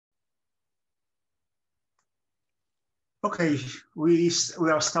Okay, we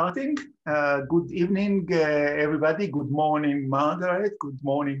are starting. Good evening, everybody. Good morning, Margaret. Good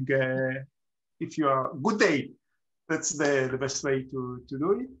morning, if you are. Good day. That's the best way to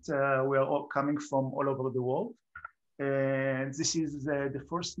do it. We are all coming from all over the world. And this is the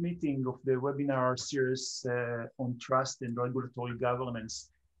first meeting of the webinar series on trust and regulatory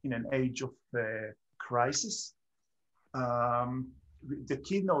governance in an age of crisis. The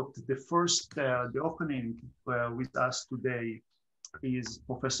keynote, the opening with us today is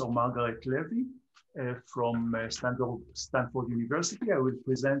Professor Margaret Levi from Stanford University. I will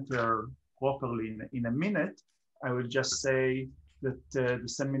present her properly in a minute. I will just say that the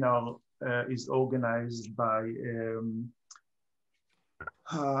seminar is organized by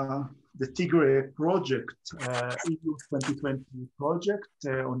the TiGRE project, EU 2020 project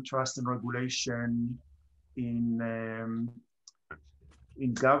on trust and regulation in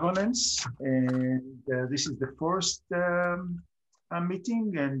governance, and this is the first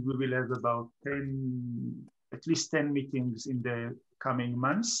meeting, and we will have about at least 10 meetings in the coming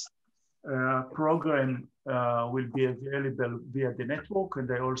months. Program will be available via the network,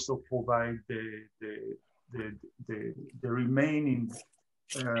 and I also provide the remaining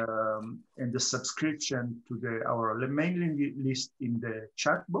and the subscription to our mailing list in the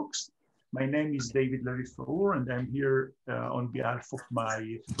chat box. My name is David Levi-Faur, and I'm here on behalf of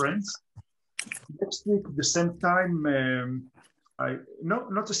my friends. Next week, the same time,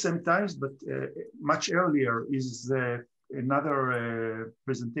 not the same times, but much earlier, is another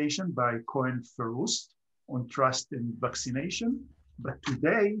presentation by Cohen Ferust on trust and vaccination. But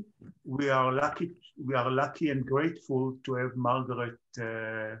today, we are lucky and grateful to have Margaret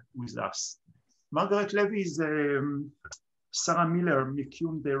with us. Margaret Levi is Sarah Miller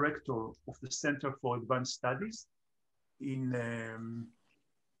McCune Director of the Center for Advanced Studies in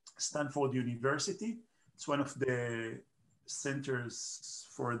Stanford University. It's one of the centers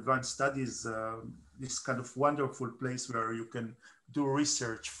for advanced studies, this kind of wonderful place where you can do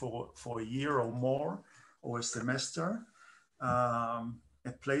research for a year or more, or a semester. A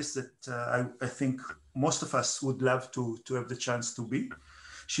place that I think most of us would love to have the chance to be.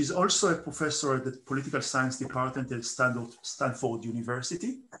 She's also a professor at the Political Science Department at Stanford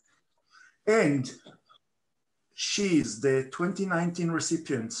University. And she is the 2019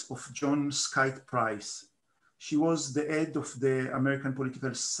 recipient of John Skite Prize. She was the head of the American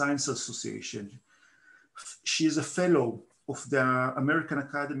Political Science Association. She is a fellow of the American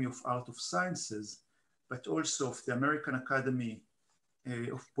Academy of Art of Sciences, but also of the American Academy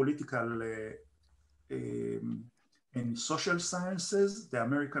of Political and Social Sciences, the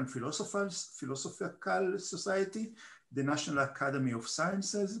American Philosophical Society, the National Academy of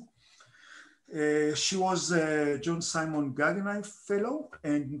Sciences. She was John Simon Guggenheim Fellow,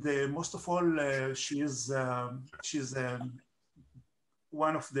 and most of all, she's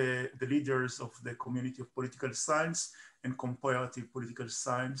one of the leaders of the community of political science and comparative political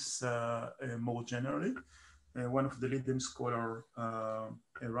science more generally. One of the leading scholars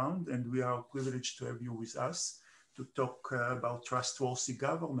around, and we are privileged to have you with us to talk about trustworthy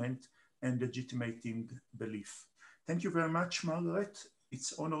government and legitimating belief. Thank you very much, Margaret.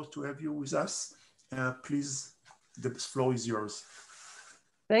 It's an honor to have you with us. Please, the floor is yours.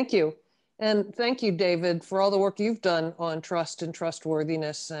 Thank you. And thank you, David, for all the work you've done on trust and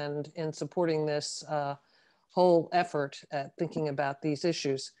trustworthiness and in supporting this whole effort at thinking about these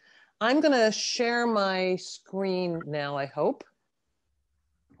issues. I'm going to share my screen now, I hope.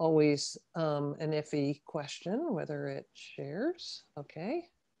 Always an iffy question, whether it shares. Okay.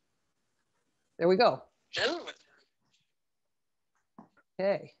 There we go.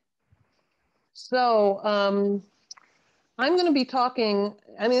 Okay. So I'm going to be talking,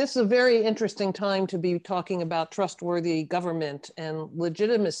 I mean, this is a very interesting time to be talking about trustworthy government and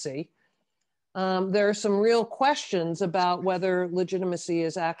legitimacy. There are some real questions about whether legitimacy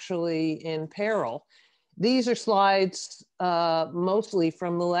is actually in peril. These are slides mostly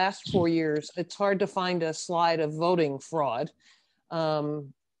from the last 4 years. It's hard to find a slide of voting fraud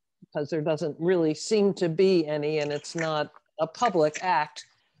because there doesn't really seem to be any, and it's not a public act.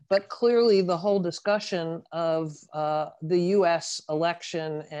 But clearly the whole discussion of the US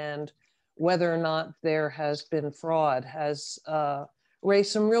election and whether or not there has been fraud has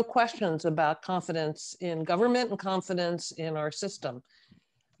raised some real questions about confidence in government and confidence in our system.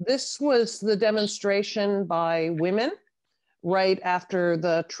 This was the demonstration by women right after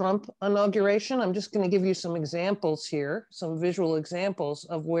the Trump inauguration. I'm just going to give you some examples here, some visual examples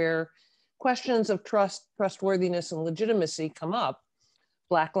of where questions of trustworthiness and legitimacy come up.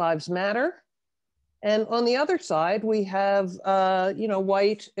 Black Lives Matter. And on the other side, we have,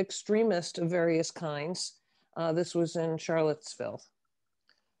 white extremists of various kinds This was in Charlottesville,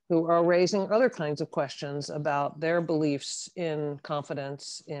 who are raising other kinds of questions about their beliefs in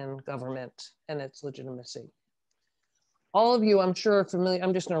confidence in government and its legitimacy. All of you, I'm sure, are familiar.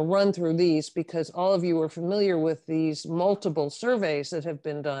 I'm just going to run through these because all of you are familiar with these multiple surveys that have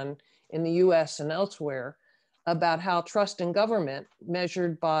been done in the US and elsewhere about how trust in government,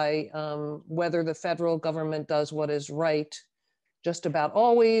 measured by whether the federal government does what is right just about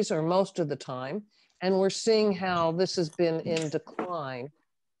always or most of the time. And we're seeing how this has been in decline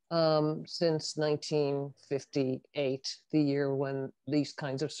since 1958, the year when these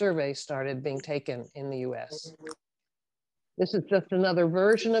kinds of surveys started being taken in the US. This is just another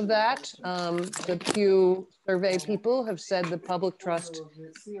version of that. The Pew survey people have said the public trust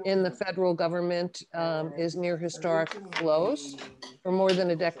in the federal government is near historic lows for more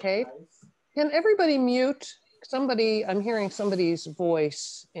than a decade. Can everybody mute? Somebody, I'm hearing somebody's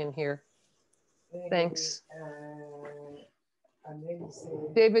voice in here. Thanks.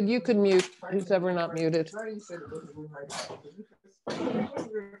 David, you could mute who's ever not muted.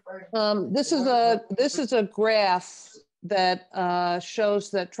 This is a graph that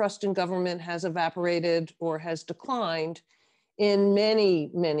shows that trust in government has evaporated or has declined in many,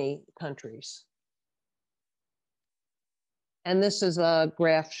 many countries. And this is a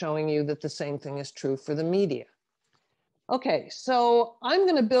graph showing you that the same thing is true for the media. Okay, so I'm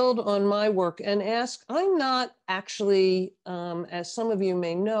going to build on my work and ask, I'm not actually, as some of you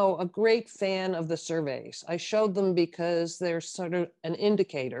may know, a great fan of the surveys. I showed them because they're sort of an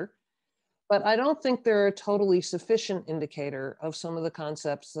indicator, but I don't think they're a totally sufficient indicator of some of the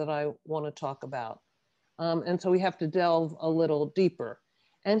concepts that I want to talk about. And so we have to delve a little deeper.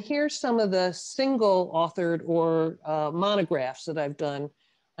 And here's some of the single authored or monographs that I've done.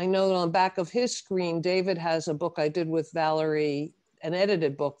 I know that on the back of his screen, David has a book I did with Valerie, an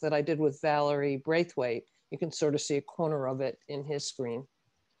edited book that I did with Valerie Braithwaite. You can sort of see a corner of it in his screen.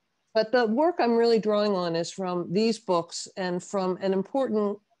 But the work I'm really drawing on is from these books and from an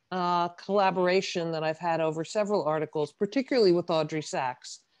important collaboration that I've had over several articles, particularly with Audrey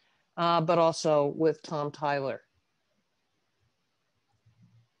Sachs, but also with Tom Tyler.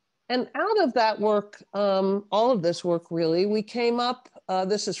 And out of that work, all of this work really, we came up,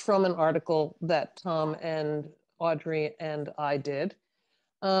 this is from an article that Tom and Audrey and I did.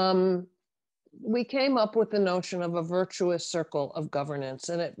 We came up with the notion of a virtuous circle of governance,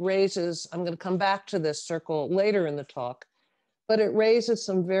 and it raises, I'm going to come back to this circle later in the talk, but it raises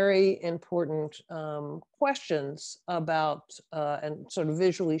some very important questions about, and sort of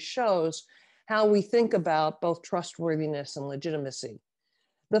visually shows how we think about both trustworthiness and legitimacy.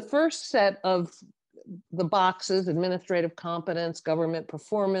 The first set of the boxes, administrative competence, government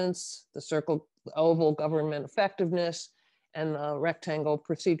performance, the circle, the oval, government effectiveness, and the rectangle,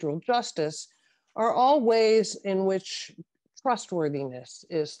 procedural justice, are all ways in which trustworthiness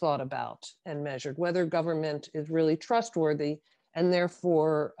is thought about and measured, whether government is really trustworthy and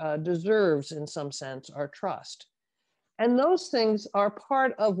therefore deserves, in some sense, our trust. And those things are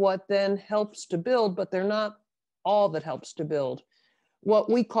part of what then helps to build, but they're not all that helps to build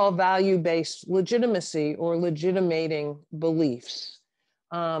what we call value-based legitimacy or legitimating beliefs,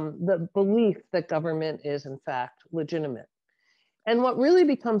 the belief that government is in fact legitimate. And what really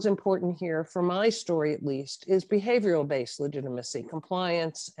becomes important here, for my story at least, is behavioral-based legitimacy,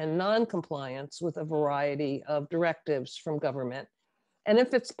 compliance and non-compliance with a variety of directives from government. And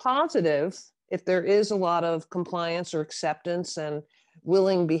if it's positive, if there is a lot of compliance or acceptance and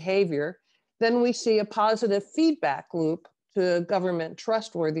willing behavior, then we see a positive feedback loop to government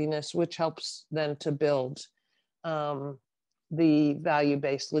trustworthiness, which helps then to build the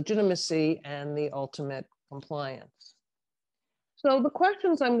value-based legitimacy and the ultimate compliance. So the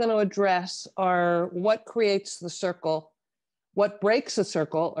questions I'm going to address are what creates the circle, what breaks a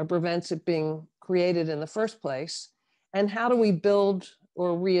circle or prevents it being created in the first place, and how do we build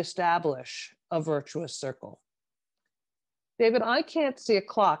or reestablish a virtuous circle? David, I can't see a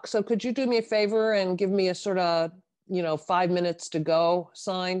clock, so could you do me a favor and give me a sort of 5 minutes to go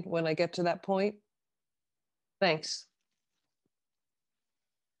sign when I get to that point? Thanks.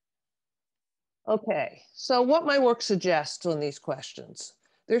 Okay, so what my work suggests on these questions.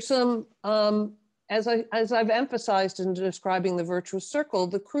 There's some, as I've emphasized in describing the virtuous circle,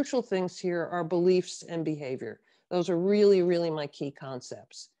 the crucial things here are beliefs and behavior. Those are really, really my key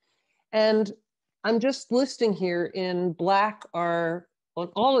concepts. And I'm just listing here in black on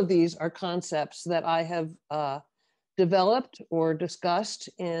all of these are concepts that I have developed or discussed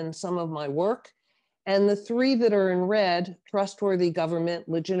in some of my work. And the three that are in red, trustworthy government,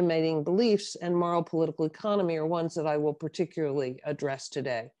 legitimating beliefs, and moral political economy, are ones that I will particularly address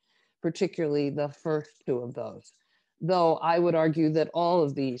today. particularly the first two of those. Though I would argue that all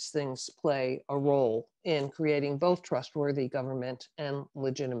of these things play a role in creating both trustworthy government and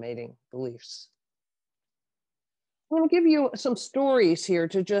legitimating beliefs. I'm going to give you some stories here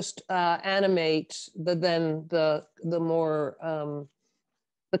to just animate the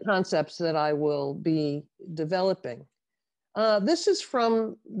concepts that I will be developing. This is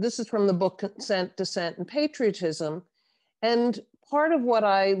from the book Consent, Dissent, and Patriotism. And part of what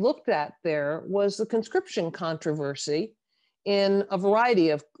I looked at there was the conscription controversy in a variety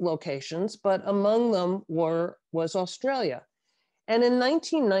of locations, but among them was Australia. And in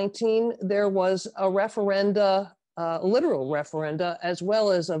 1919, there was a referenda, literal referenda, as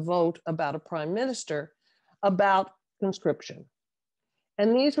well as a vote about a prime minister about conscription.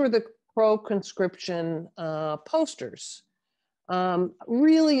 And these were the pro-conscription posters,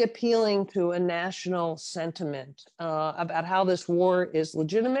 really appealing to a national sentiment about how this war is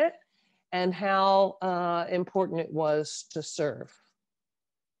legitimate and how important it was to serve.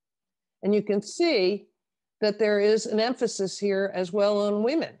 And you can see that there is an emphasis here as well on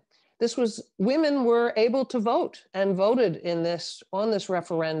women. Women were able to vote and voted on this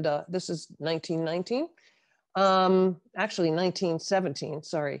referenda. This is 1919, actually 1917,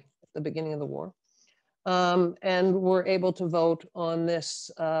 sorry, at the beginning of the war. And were able to vote on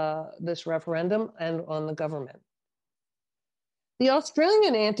this referendum and on the government. The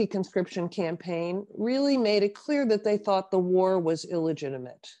Australian anti-conscription campaign really made it clear that they thought the war was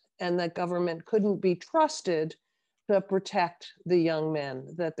illegitimate and that government couldn't be trusted to protect the young men,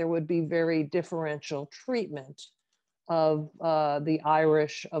 that there would be very differential treatment of the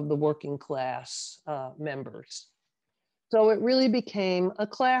Irish, of the working class members. So it really became a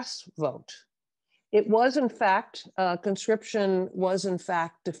class vote. It was, in fact, conscription was, in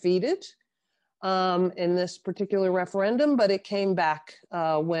fact, defeated in this particular referendum, but it came back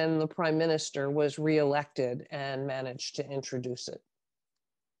when the prime minister was reelected and managed to introduce it.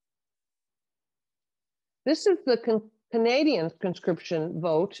 This is the Canadian conscription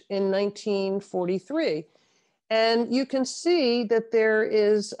vote in 1943. And you can see that there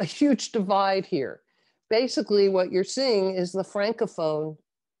is a huge divide here. Basically, what you're seeing is the Francophone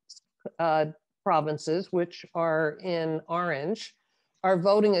provinces, which are in orange, are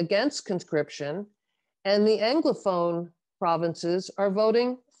voting against conscription, and the Anglophone provinces are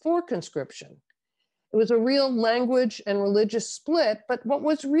voting for conscription. It was a real language and religious split, but what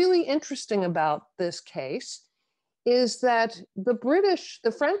was really interesting about this case is that the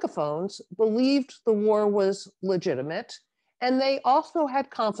Francophones, believed the war was legitimate, and they also had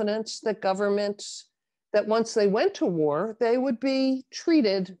confidence that governments, that once they went to war, they would be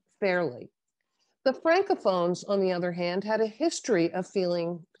treated fairly. The Francophones, on the other hand, had a history of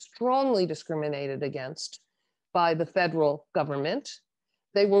feeling strongly discriminated against by the federal government.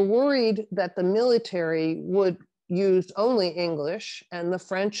 They were worried that the military would use only English, and the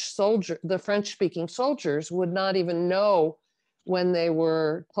French-speaking soldiers would not even know when they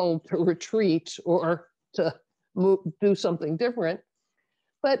were told to retreat or to do something different.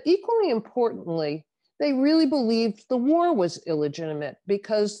 But equally importantly, they really believed the war was illegitimate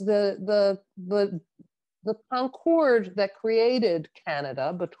because the concord that created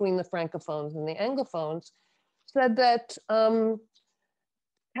Canada between the Francophones and the Anglophones said that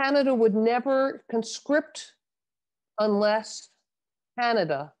Canada would never conscript unless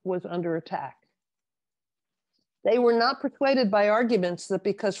Canada was under attack. They were not persuaded by arguments that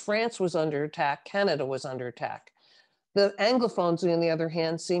because France was under attack, Canada was under attack. The Anglophones, on the other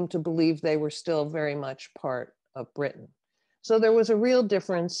hand, seemed to believe they were still very much part of Britain. So there was a real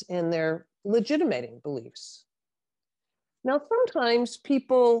difference in their legitimating beliefs. Now, sometimes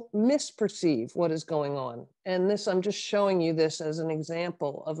people misperceive what is going on. And this, I'm just showing you this as an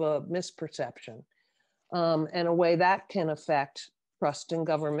example of a misperception and a way that can affect trust in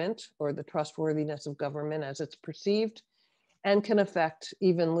government or the trustworthiness of government as it's perceived, and can affect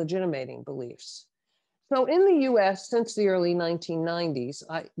even legitimating beliefs. So in the US, since the early 1990s,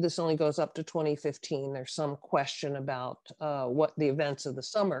 this only goes up to 2015, there's some question about what the events of the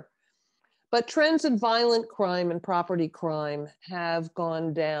summer, but trends in violent crime and property crime have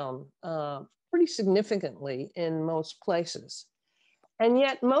gone down pretty significantly in most places. And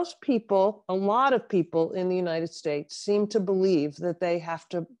yet most people, a lot of people in the United States seem to believe that they have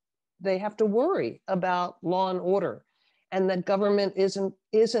to worry about law and order, and that government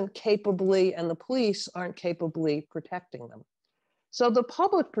isn't capably, and the police aren't capably protecting them. So the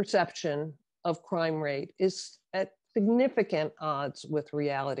public perception of crime rate is at significant odds with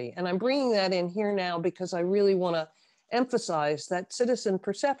reality. And I'm bringing that in here now because I really want to emphasize that citizen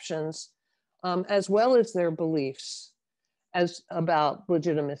perceptions, as well as their beliefs, as about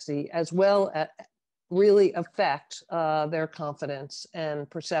legitimacy, as well as really affect their confidence and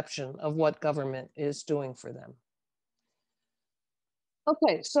perception of what government is doing for them.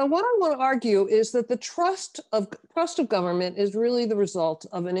 Okay, so what I want to argue is that the trust of government is really the result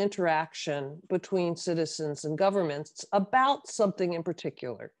of an interaction between citizens and governments about something in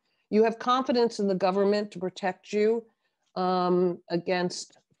particular. You have confidence in the government to protect you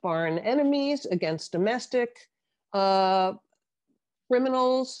against foreign enemies, against domestic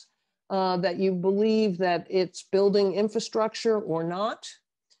criminals, that you believe that it's building infrastructure or not.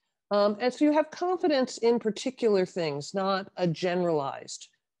 And so you have confidence in particular things, not a generalized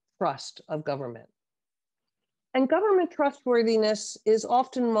trust of government. And government trustworthiness is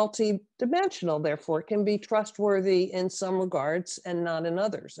often multidimensional, therefore it can be trustworthy in some regards and not in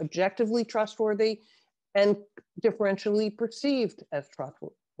others, objectively trustworthy and differentially perceived as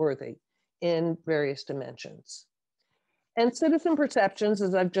trustworthy in various dimensions. And citizen perceptions,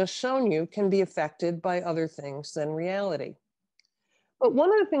 as I've just shown you, can be affected by other things than reality. But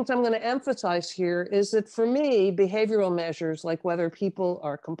one of the things I'm going to emphasize here is that for me, behavioral measures like whether people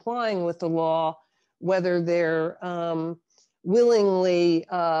are complying with the law, whether they're willingly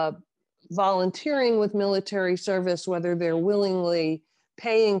volunteering with military service, whether they're willingly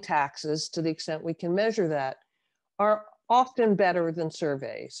paying taxes to the extent we can measure that, are often better than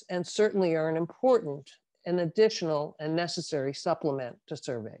surveys and certainly are an important and additional and necessary supplement to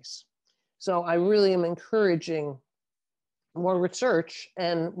surveys. So I really am encouraging more research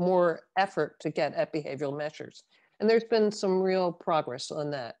and more effort to get at behavioral measures. And there's been some real progress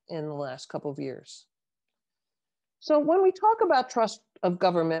on that in the last couple of years. So when we talk about trust of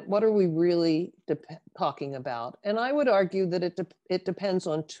government, what are we really talking about? And I would argue that it depends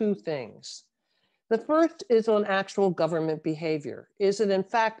on two things. The first is on actual government behavior. Is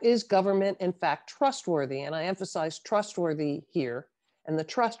government in fact trustworthy? And I emphasize trustworthy here and the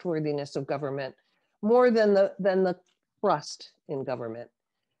trustworthiness of government more than the trust in government.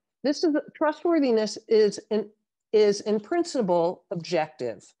 Trustworthiness is in principle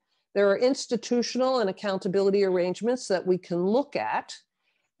objective. There are institutional and accountability arrangements that we can look at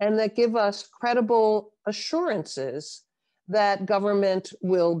and that give us credible assurances that government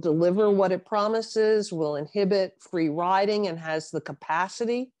will deliver what it promises, will inhibit free riding and has the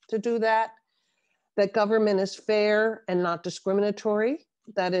capacity to do that government is fair and not discriminatory.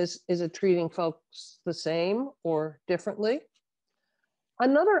 That is it treating folks the same or differently?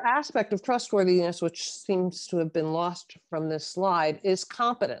 Another aspect of trustworthiness, which seems to have been lost from this slide, is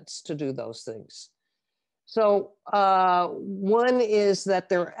competence to do those things. So one is that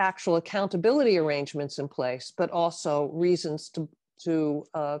there are actual accountability arrangements in place, but also reasons to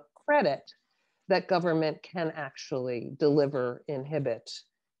credit that government can actually deliver, inhibit,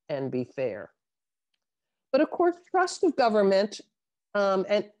 and be fair. But of course, trust of government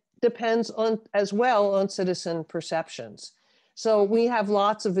and depends on as well on citizen perceptions. So we have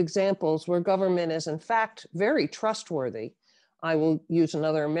lots of examples where government is in fact very trustworthy. I will use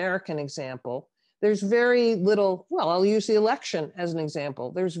another American example. There's very little, well, I'll use the election as an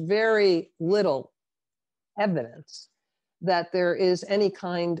example. There's very little evidence that there is any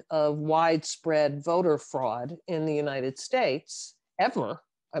kind of widespread voter fraud in the United States ever.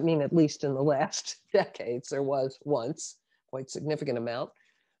 I mean, at least in the last decades, there was once, quite significant amount,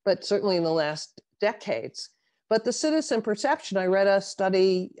 but certainly in the last decades. But the citizen perception, I read a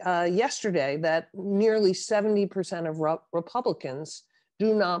study yesterday that nearly 70% of Republicans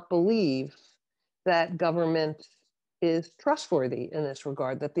do not believe that government is trustworthy in this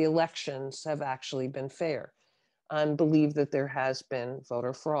regard, that the elections have actually been fair, and believe that there has been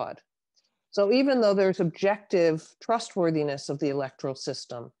voter fraud. So even though there's objective trustworthiness of the electoral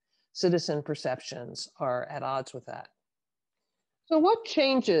system, citizen perceptions are at odds with that. So what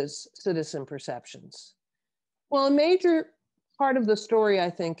changes citizen perceptions? Well, a major part of the story, I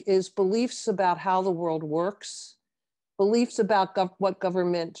think, is beliefs about how the world works, beliefs about what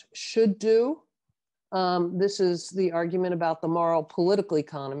government should do. This is the argument about the moral political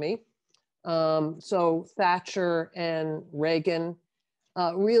economy. So Thatcher and Reagan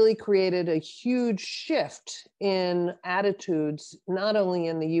really created a huge shift in attitudes, not only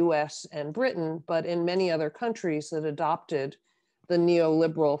in the US and Britain, but in many other countries that adopted the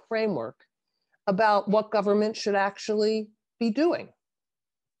neoliberal framework about what government should actually be doing.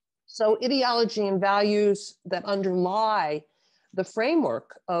 So ideology and values that underlie the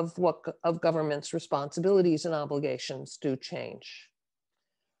framework of government's responsibilities and obligations do change.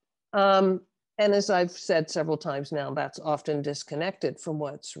 And as I've said several times now, that's often disconnected from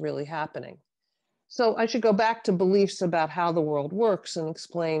what's really happening. So I should go back to beliefs about how the world works and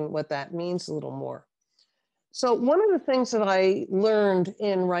explain what that means a little more. So one of the things that I learned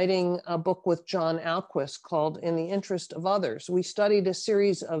in writing a book with John Alquist called In the Interest of Others, we studied a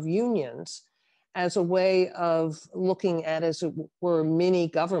series of unions as a way of looking at, as it were, mini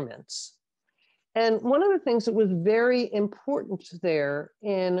governments. And one of the things that was very important there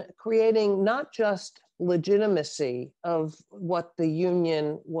in creating not just legitimacy of what the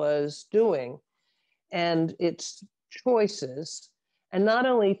union was doing and its choices, and not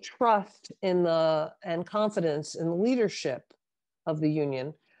only trust in and confidence in the leadership of the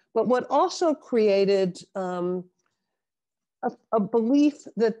union, but what also created a belief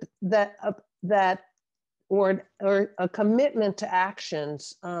or a commitment to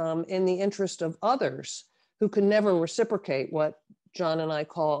actions in the interest of others who can never reciprocate what John and I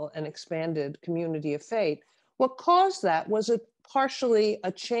call an expanded community of fate. What caused that was partially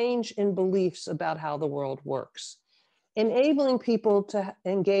a change in beliefs about how the world works, enabling people to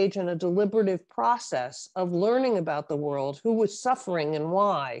engage in a deliberative process of learning about the world, who was suffering and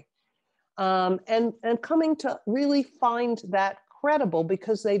why, and coming to really find that credible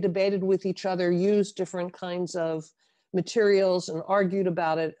because they debated with each other, used different kinds of materials and argued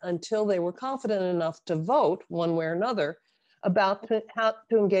about it until they were confident enough to vote one way or another about how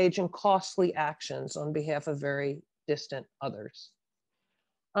to engage in costly actions on behalf of very distant others.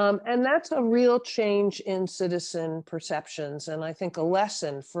 And that's a real change in citizen perceptions, and I think a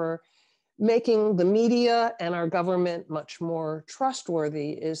lesson for making the media and our government much more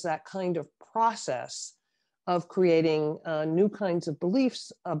trustworthy is that kind of process of creating new kinds of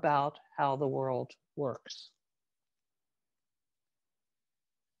beliefs about how the world works.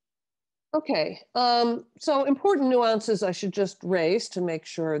 Okay, so important nuances I should just raise to make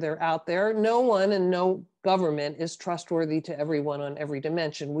sure they're out there. No one and no government is trustworthy to everyone on every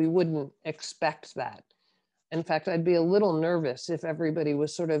dimension. We wouldn't expect that. In fact, I'd be a little nervous if everybody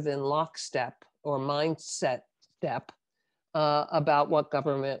was sort of in lockstep or mindset step about what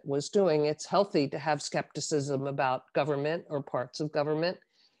government was doing. It's healthy to have skepticism about government or parts of government.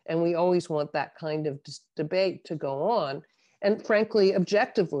 And we always want that kind of debate to go on. And frankly,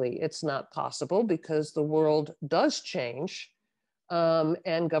 objectively, it's not possible because the world does change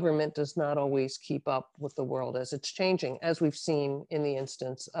and government does not always keep up with the world as it's changing, as we've seen in the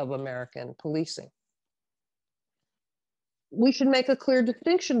instance of American policing. We should make a clear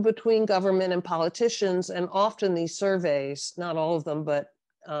distinction between government and politicians, and often these surveys, not all of them, but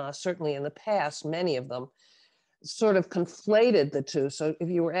certainly in the past, many of them, sort of conflated the two. So if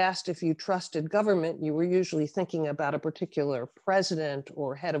you were asked if you trusted government, you were usually thinking about a particular president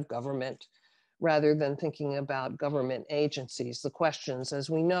or head of government rather than thinking about government agencies. The questions, as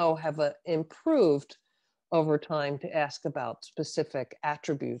we know, have improved over time to ask about specific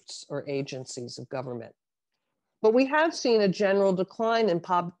attributes or agencies of government. But we have seen a general decline in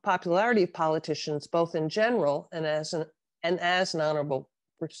popularity of politicians, both in general and as an honorable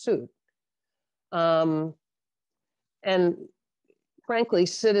pursuit. And frankly,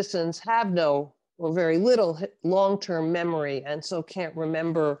 citizens have no or very little long-term memory, and so can't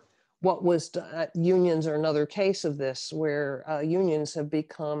remember what was done. Unions are another case of this, where unions have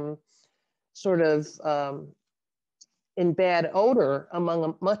become sort of in bad odor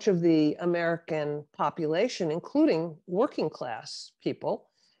among much of the American population, including working class people.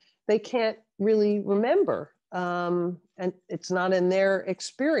 They can't really remember, and it's not in their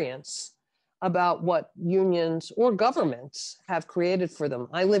experience about what unions or governments have created for them.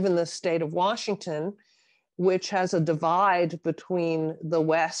 I live in the state of Washington, which has a divide between the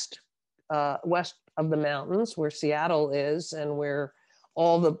west of the mountains, where Seattle is, and where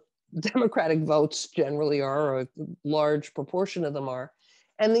all the Democratic votes generally are, or a large proportion of them are,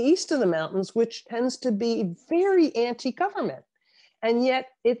 and the east of the mountains, which tends to be very anti-government. And yet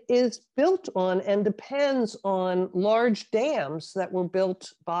it is built on and depends on large dams that were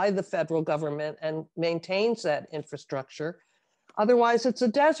built by the federal government and maintains that infrastructure. Otherwise, it's a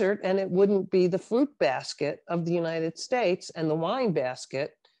desert, and it wouldn't be the fruit basket of the United States and the wine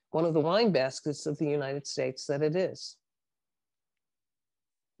basket, one of the wine baskets of the United States that it is.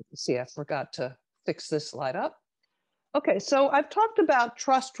 See, I forgot to fix this slide up. Okay, so I've talked about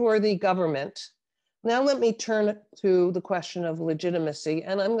trustworthy government. Now let me turn to the question of legitimacy,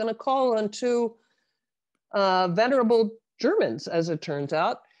 and I'm going to call on two venerable Germans, as it turns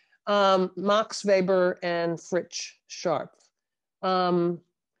out, Max Weber and Fritz Scharpf.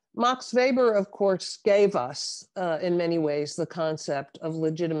 Max Weber, of course, gave us, in many ways, the concept of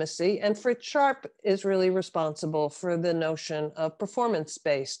legitimacy, and Fritz Scharpf is really responsible for the notion of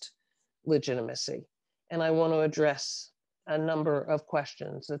performance-based legitimacy. And I want to address a number of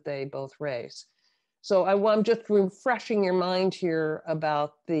questions that they both raise. So I'm just refreshing your mind here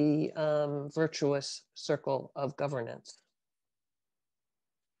about the virtuous circle of governance.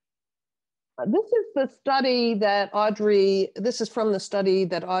 This is the study that this is from the study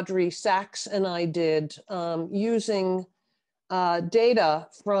that Audrey Sachs and I did using data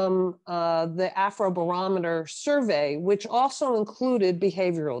from the Afrobarometer survey, which also included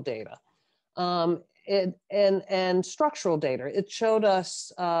behavioral data and structural data. It showed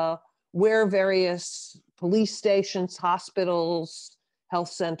us where various police stations, hospitals, health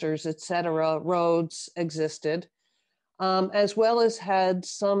centers, et cetera, roads existed. As well as had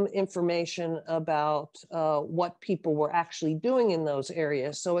some information about what people were actually doing in those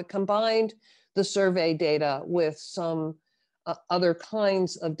areas. So it combined the survey data with some other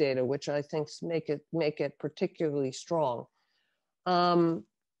kinds of data, which I think make it particularly strong.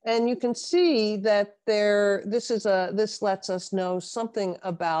 And you can see that this lets us know something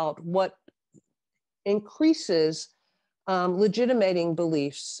about what increases legitimating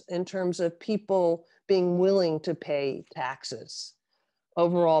beliefs in terms of people being willing to pay taxes.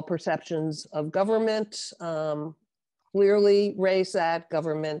 Overall perceptions of government clearly raise that,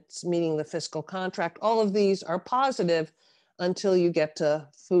 government's meeting the fiscal contract. All of these are positive until you get to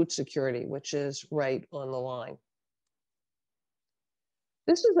food security, which is right on the line.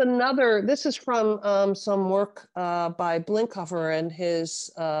 This is from some work by Blinkhoffer and his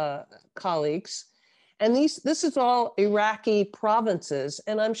colleagues. And this is all Iraqi provinces.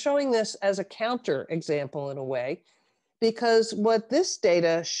 And I'm showing this as a counter example in a way, because what this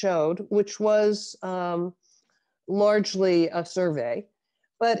data showed, which was largely a survey,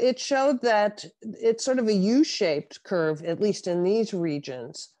 but it showed that it's sort of a U-shaped curve, at least in these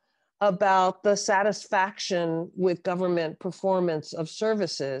regions, about the satisfaction with government performance of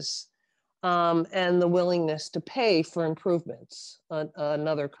services and the willingness to pay for improvements,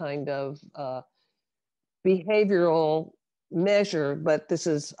 another kind of behavioral measure, but this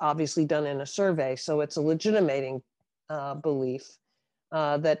is obviously done in a survey, so it's a legitimating belief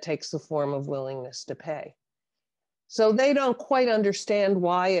that takes the form of willingness to pay. So they don't quite understand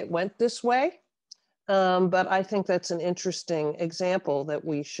why it went this way, but I think that's an interesting example that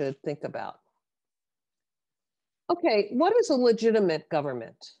we should think about. Okay, what is a legitimate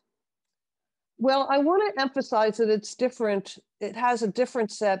government? Well, I want to emphasize that it's different. It has a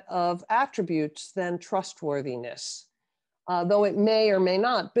different set of attributes than trustworthiness, though it may or may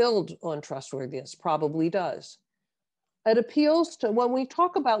not build on trustworthiness, probably does. It appeals to, when we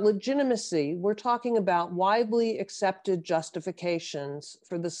talk about legitimacy, we're talking about widely accepted justifications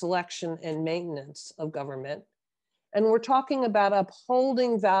for the selection and maintenance of government. And we're talking about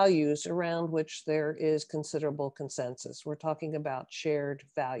upholding values around which there is considerable consensus. We're talking about shared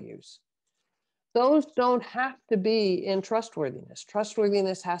values. Those don't have to be in trustworthiness.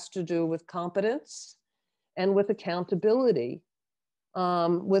 Trustworthiness has to do with competence and with accountability,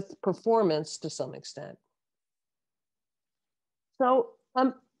 with performance to some extent. So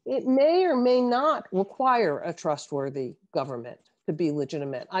it may or may not require a trustworthy government to be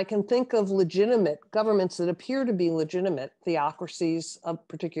legitimate. I can think of legitimate governments that appear to be legitimate, theocracies,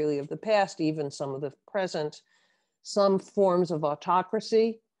 particularly of the past, even some of the present, some forms of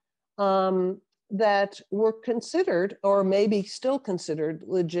autocracy, that were considered, or maybe still considered,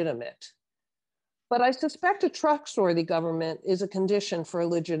 legitimate. But I suspect a trustworthy government is a condition for a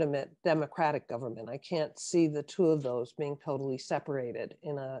legitimate democratic government. I can't see the two of those being totally separated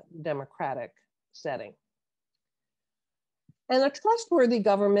in a democratic setting. And a trustworthy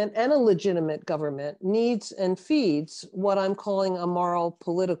government and a legitimate government needs and feeds what I'm calling a moral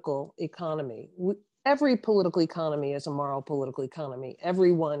political economy. Every political economy is a moral political economy.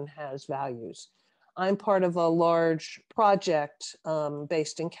 Everyone has values. I'm part of a large project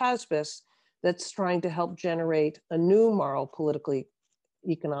based in Casbis that's trying to help generate a new moral political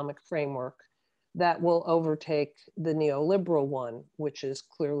economic framework that will overtake the neoliberal one, which is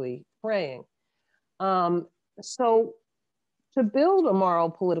clearly fraying. So to build a moral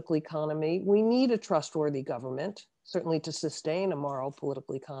political economy, we need a trustworthy government, certainly to sustain a moral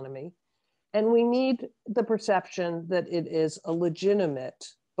political economy. And we need the perception that it is a legitimate,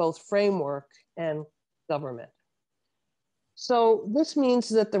 both framework and government. So this means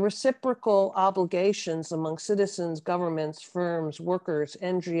that the reciprocal obligations among citizens, governments, firms, workers,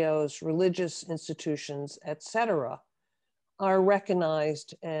 NGOs, religious institutions, et cetera, are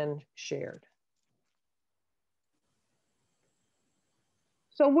recognized and shared.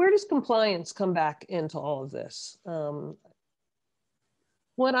 So where does compliance come back into all of this?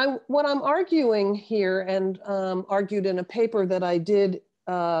 What I'm arguing here, and argued in a paper that I did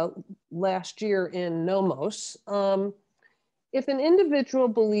last year in Nomos, If an individual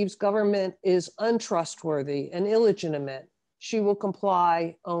believes government is untrustworthy and illegitimate, she will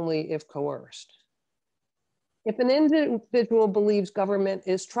comply only if coerced. If an individual believes government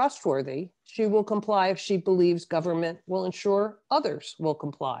is trustworthy, she will comply if she believes government will ensure others will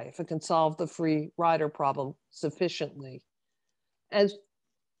comply, if it can solve the free rider problem sufficiently.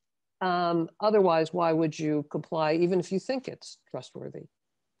 Otherwise, why would you comply even if you think it's trustworthy?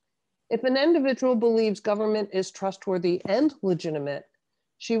 If an individual believes government is trustworthy and legitimate,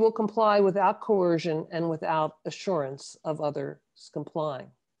 she will comply without coercion and without assurance of others complying.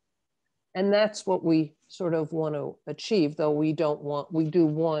 And that's what we sort of want to achieve, though we do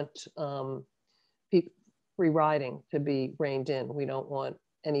want free riding to be reined in. We don't want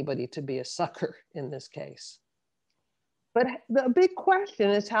anybody to be a sucker in this case. But the big question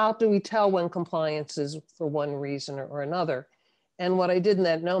is, how do we tell when compliance is for one reason or another? And what I did in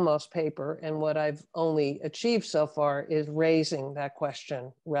that Nomos paper and what I've only achieved so far is raising that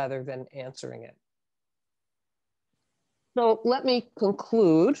question rather than answering it. So let me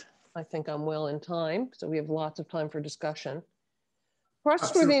conclude. I think I'm well in time, so we have lots of time for discussion.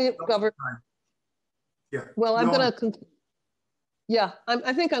 Trustworthy government. Yeah. Well, I'm going to. Yeah,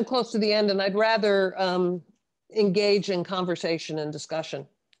 I think I'm close to the end, and I'd rather engage in conversation and discussion.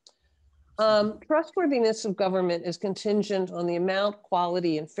 Trustworthiness of government is contingent on the amount,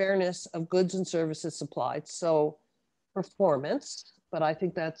 quality, and fairness of goods and services supplied. So, performance, but I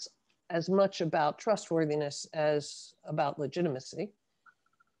think that's as much about trustworthiness as about legitimacy,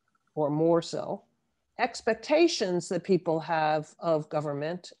 or more so. Expectations that people have of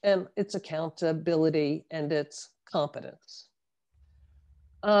government and its accountability and its competence.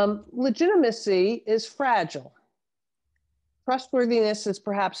 Legitimacy is fragile. Trustworthiness is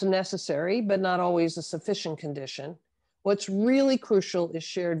perhaps necessary, but not always a sufficient condition. What's really crucial is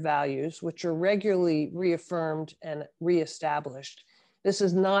shared values, which are regularly reaffirmed and reestablished. This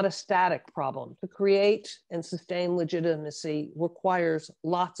is not a static problem. To create and sustain legitimacy requires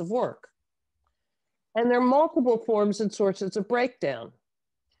lots of work. And there are multiple forms and sources of breakdown.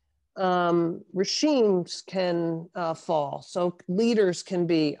 Regimes can fall, so leaders can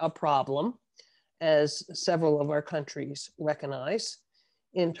be a problem, as several of our countries recognize,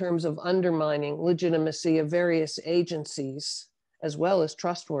 in terms of undermining legitimacy of various agencies, as well as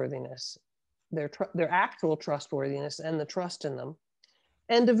trustworthiness, their actual trustworthiness and the trust in them.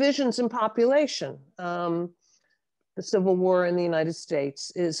 And divisions in population. The Civil War in the United States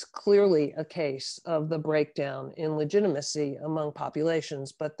is clearly a case of the breakdown in legitimacy among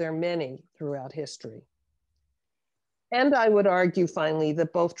populations, but there are many throughout history. And I would argue, finally,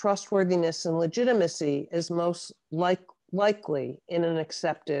 that both trustworthiness and legitimacy is most likely in an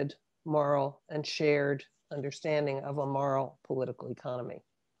accepted moral and shared understanding of a moral political economy.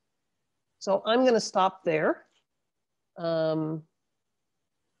 So I'm going to stop there and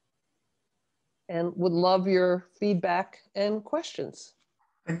would love your feedback and questions.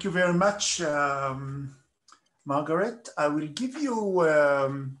 Thank you very much, Margaret. I will give you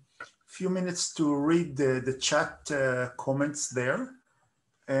few minutes to read the chat comments there.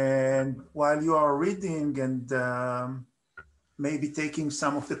 And while you are reading and maybe taking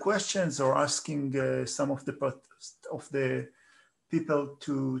some of the questions or asking some of the people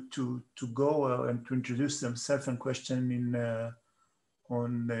to go and to introduce themselves and question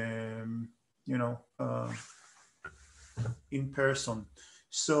in person.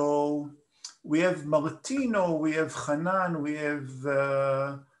 So we have Martino, we have Hanan, we have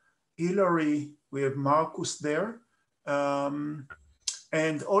Hillary, we have Marcus there.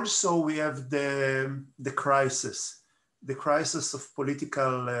 And also we have the crisis of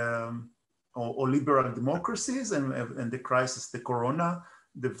political or liberal democracies and the crisis, the corona,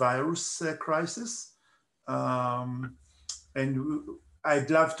 the virus crisis. And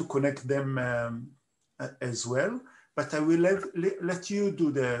I'd love to connect them as well, but I will let you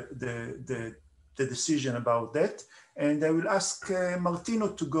do the decision about that. And I will ask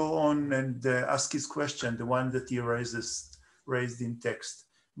Martino to go on and ask his question, the one that he raised in text.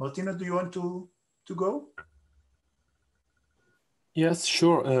 Martino, do you want to go? Yes,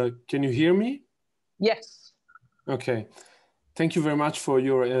 sure. Can you hear me? Yes. Okay. Thank you very much for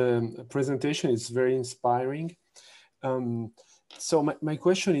your presentation. It's very inspiring. So my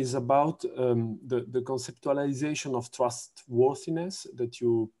question is about the conceptualization of trustworthiness that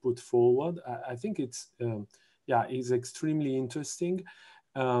you put forward. I think it's is extremely interesting.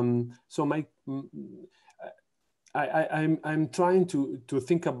 So I'm trying to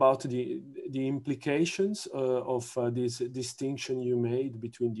think about the implications of this distinction you made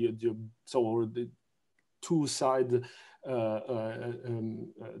between the two-side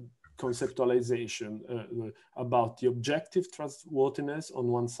conceptualization about the objective trustworthiness on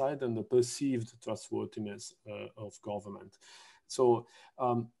one side and the perceived trustworthiness of government. So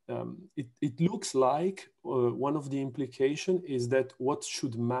it looks like one of the implications is that what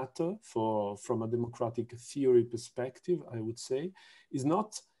should matter from a democratic theory perspective, I would say, is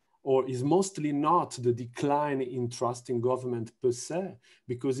not, or is mostly not, the decline in trust in government per se,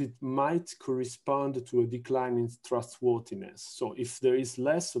 because it might correspond to a decline in trustworthiness. So if there is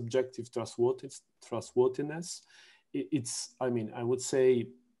less objective trustworthiness, it's, I mean, I would say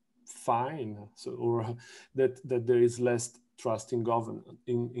fine, so, or that there is less trust in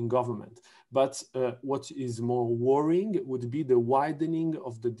government. But what is more worrying would be the widening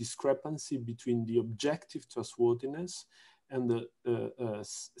of the discrepancy between the objective trustworthiness and the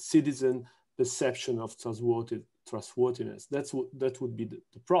citizen perception of trustworthiness. That would be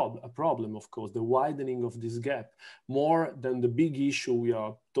a problem, of course, the widening of this gap, more than the big issue we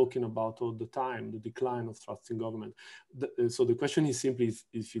are talking about all the time, the decline of trust in government. So the question is simply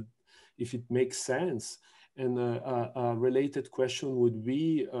if it makes sense. And a related question would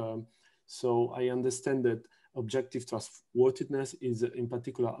be, so I understand that objective trustworthiness is in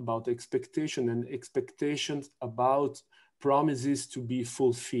particular about expectation and expectations about promises to be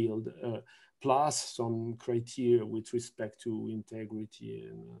fulfilled, plus some criteria with respect to integrity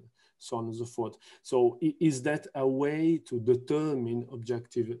and so on and so forth. So is that a way to determine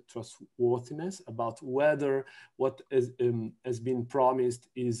objective trustworthiness about whether what has been promised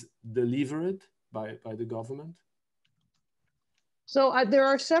is delivered by the government? So there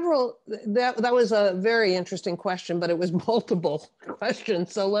are several, that was a very interesting question, but it was multiple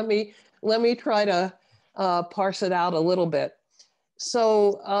questions. So let me try to parse it out a little bit.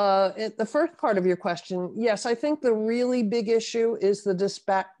 So the first part of your question, yes, I think the really big issue is the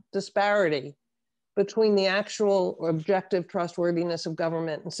disparity between the actual objective trustworthiness of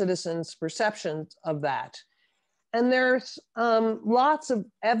government and citizens' perceptions of that. And there's lots of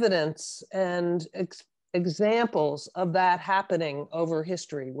evidence and examples of that happening over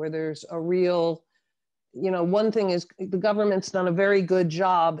history, where there's a real, one thing is the government's done a very good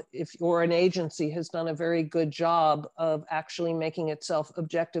job, or an agency has done a very good job of actually making itself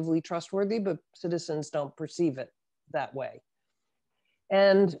objectively trustworthy, but citizens don't perceive it that way.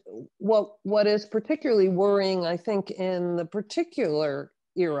 And what is particularly worrying, I think, in the particular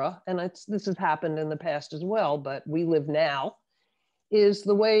era, and this has happened in the past as well, but we live now, is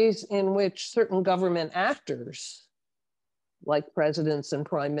the ways in which certain government actors, like presidents and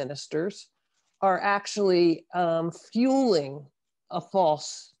prime ministers, are actually fueling a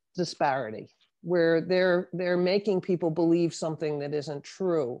false disparity, where they're making people believe something that isn't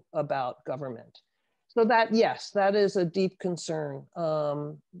true about government. So that, yes, that is a deep concern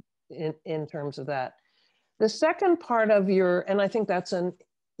in terms of that. The second part of your, and I think that's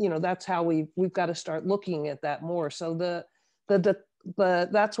that's how we've got to start looking at that more. So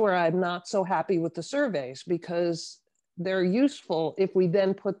that's where I'm not so happy with the surveys, because they're useful if we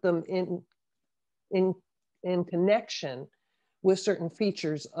then put them in connection with certain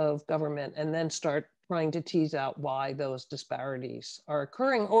features of government, and then start trying to tease out why those disparities are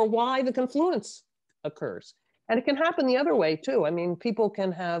occurring, or why the confluence occurs. And it can happen the other way too. I mean, people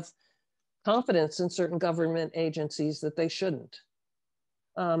can have confidence in certain government agencies that they shouldn't.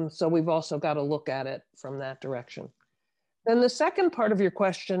 So we've also got to look at it from that direction. Then the second part of your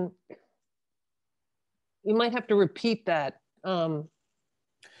question, you might have to repeat that.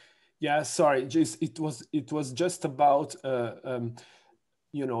 Yeah, sorry, it was just about the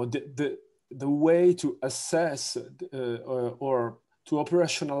way to assess or to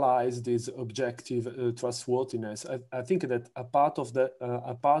operationalize this objective trustworthiness. I think that a part of the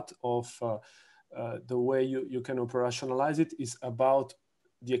way you can operationalize it is about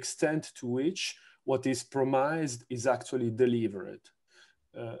the extent to which what is promised is actually delivered.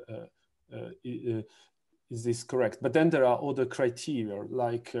 Is this correct? But then there are other criteria,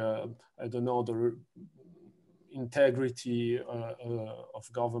 like, I don't know, the integrity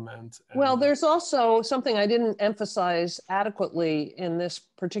of government. Well, there's also something I didn't emphasize adequately in this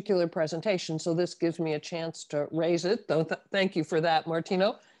particular presentation, so this gives me a chance to raise it, though. Thank you for that,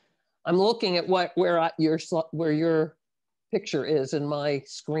 Martino. I'm looking at where your picture is in my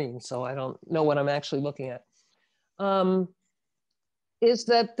screen, so I don't know what I'm actually looking at. Is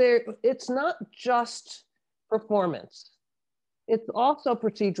that it's not just performance, it's also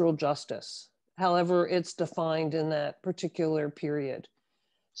procedural justice, however it's defined in that particular period.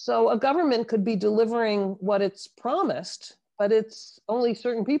 So a government could be delivering what it's promised, but it's only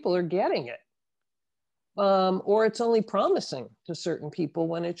certain people are getting it. Or it's only promising to certain people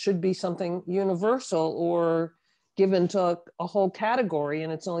when it should be something universal, or given to a whole category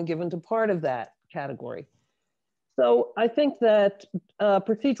and it's only given to part of that category. So I think that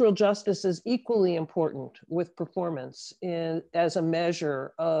procedural justice is equally important with performance as a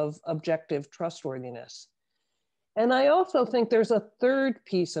measure of objective trustworthiness. And I also think there's a third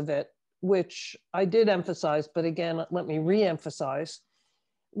piece of it, which I did emphasize, but again, let me re-emphasize,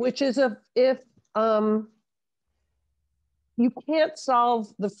 which is if you can't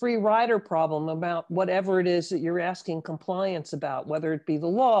solve the free rider problem about whatever it is that you're asking compliance about, whether it be the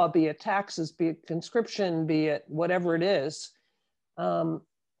law, be it taxes, be it conscription, be it whatever it is, then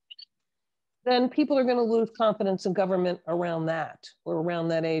people are going to lose confidence in government around that or around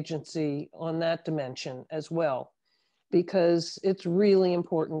that agency on that dimension as well. Because it's really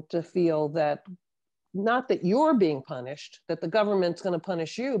important to feel that not that you're being punished, that the government's going to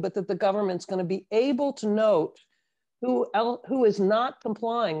punish you, but that the government's going to be able to note who is not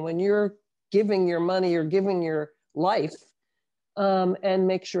complying when you're giving your money or giving your life, and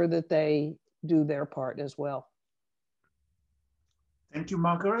make sure that they do their part as well. Thank you,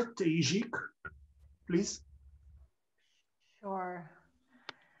 Margaret. Ijik, please. Sure.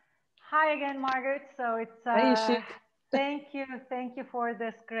 Hi again, Margaret. So it's Hi, Ijik. Thank you for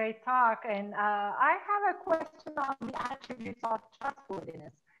this great talk. And I have a question on the attributes of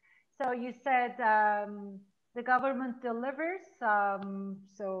trustworthiness. So you said the government delivers,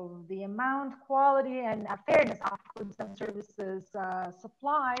 so the amount, quality, and fairness of goods and services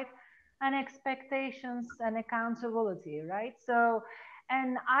supplied, and expectations and accountability, right? So,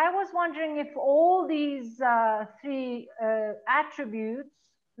 and I was wondering if all these three attributes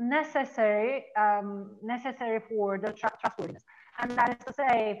necessary for the trustworthiness, and that is to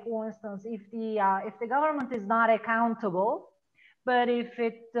say, for instance, if the government is not accountable, but if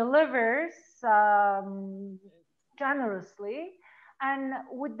it delivers generously, and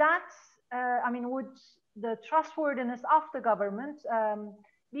would that, would the trustworthiness of the government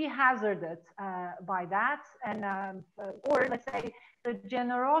be hazarded by that, and or let's say the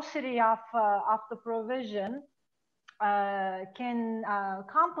generosity of the provision can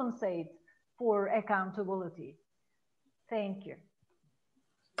compensate for accountability? Thank you.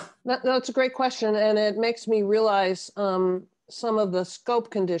 That's a great question, and it makes me realize some of the scope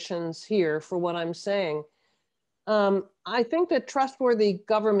conditions here for what I'm saying. I think that trustworthy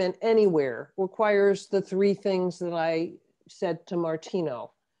government anywhere requires the three things that I said to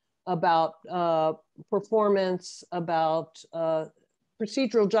Martino about performance, about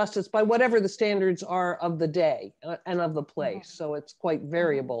procedural justice by whatever the standards are of the day and of the place. So it's quite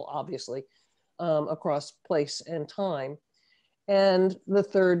variable, obviously, across place and time. And the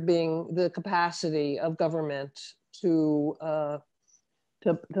third being the capacity of government to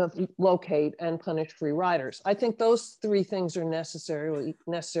locate and punish free riders. I think those three things are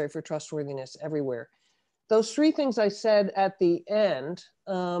necessary for trustworthiness everywhere. Those three things I said at the end,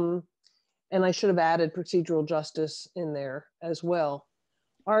 and I should have added procedural justice in there as well,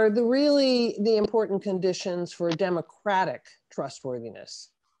 are the important conditions for democratic trustworthiness.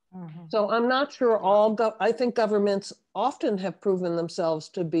 So I'm not sure I think governments often have proven themselves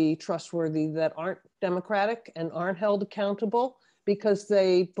to be trustworthy that aren't democratic and aren't held accountable because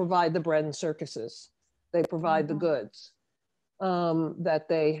they provide the bread and circuses. They provide the goods that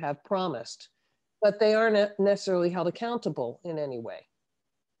they have promised, but they aren't necessarily held accountable in any way.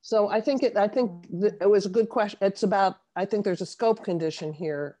 So I think it was a good question. It's about, I think there's a scope condition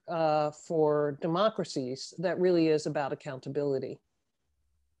here for democracies that really is about accountability.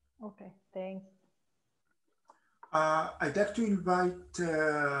 Okay, thanks. I'd like to invite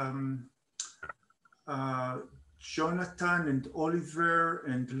Jonathan and Oliver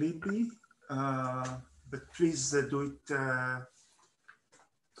and Libby, but please do it,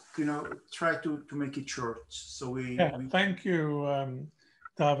 try to make it short. So thank you,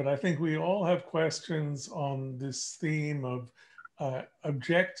 David. I think we all have questions on this theme of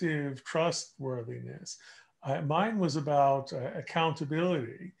objective trustworthiness. Mine was about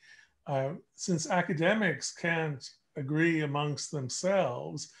accountability. Since academics can't agree amongst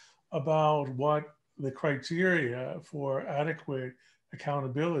themselves about what the criteria for adequate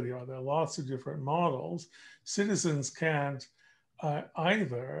accountability are, there are lots of different models, citizens can't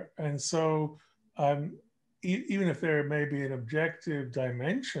either. And so even if there may be an objective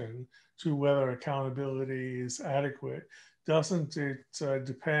dimension to whether accountability is adequate, doesn't it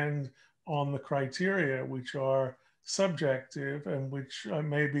depend on the criteria which are subjective and which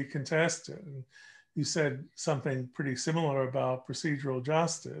may be contested? And you said something pretty similar about procedural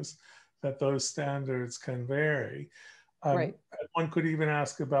justice, that those standards can vary. Right. One could even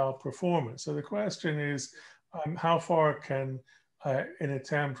ask about performance. So the question is, how far can an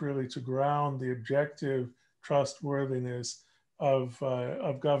attempt really to ground the objective trustworthiness of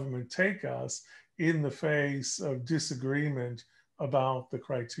government take us in the face of disagreement about the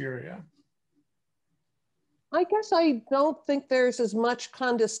criteria? I guess I don't think there's as much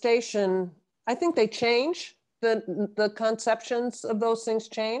contestation. I think they change, the conceptions of those things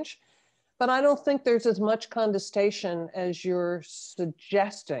change, but I don't think there's as much contestation as you're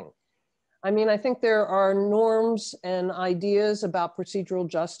suggesting. I mean, I think there are norms and ideas about procedural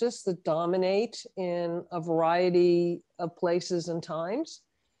justice that dominate in a variety of places and times.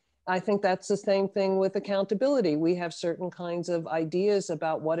 I think that's the same thing with accountability. We have certain kinds of ideas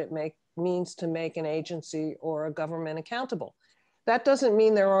about what it means to make an agency or a government accountable. That doesn't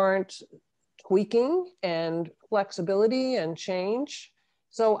mean there aren't tweaking and flexibility and change.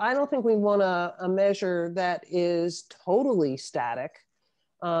 So I don't think we want a measure that is totally static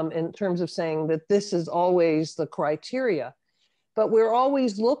in terms of saying that this is always the criteria. But we're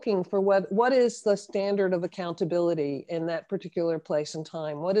always looking for what is the standard of accountability in that particular place and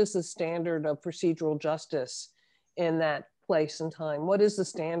time? What is the standard of procedural justice in that place and time? What is the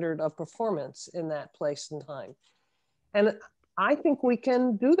standard of performance in that place and time? And I think we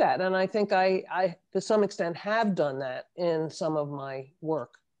can do that. And I think I to some extent, have done that in some of my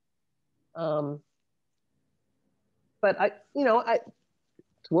work. But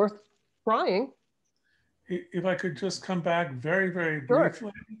it's worth trying. If I could just come back very, very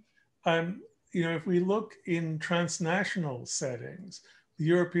briefly. Sure. If we look in transnational settings, the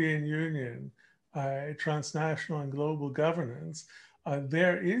European Union, transnational and global governance,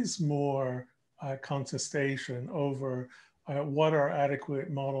 there is more contestation over what are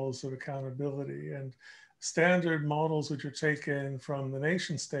adequate models of accountability, and standard models which are taken from the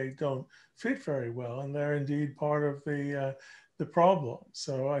nation state don't fit very well, and they're indeed part of the problem.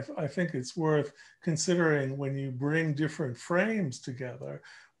 So I think it's worth considering when you bring different frames together,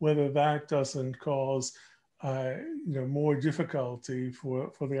 whether that doesn't cause more difficulty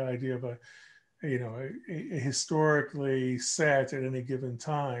for the idea of a historically set at any given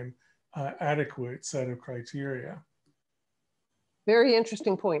time adequate set of criteria. Very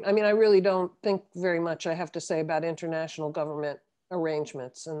interesting point. I mean, I really don't think very much I have to say about international government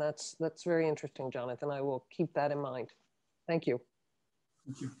arrangements, and that's very interesting, Jonathan. I will keep that in mind. Thank you.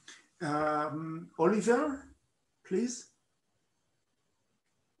 Thank you. Oliver, please.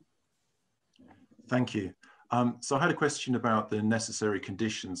 Thank you. So I had a question about the necessary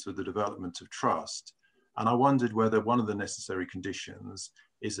conditions for the development of trust. And I wondered whether one of the necessary conditions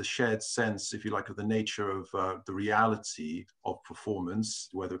is a shared sense, if you like, of the nature of the reality of performance,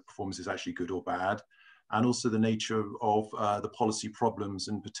 whether performance is actually good or bad, and also the nature of the policy problems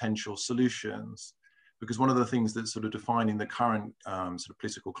and potential solutions. Because one of the things that's sort of defining the current sort of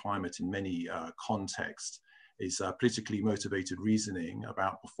political climate in many contexts is politically motivated reasoning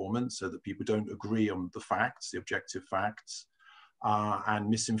about performance, so that people don't agree on the facts, the objective facts, and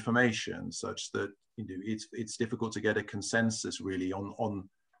misinformation, such that it's difficult to get a consensus really on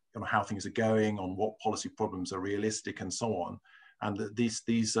how things are going, on what policy problems are realistic, and so on. And that these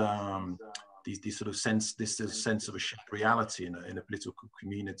sort of sense of a shared reality in a political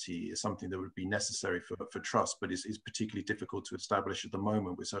community is something that would be necessary for trust, but is particularly difficult to establish at the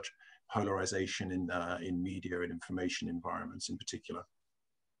moment with such polarization in media and information environments in particular.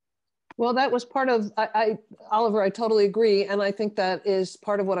 Well, that was part of, Oliver, I totally agree. And I think that is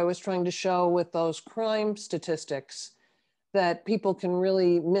part of what I was trying to show with those crime statistics, that people can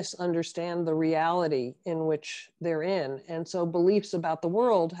really misunderstand the reality in which they're in. And so beliefs about the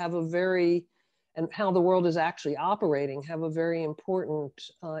world have and how the world is actually operating have a very important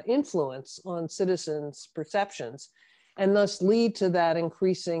influence on citizens' perceptions, and thus lead to that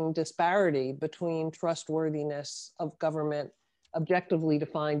increasing disparity between trustworthiness of government objectively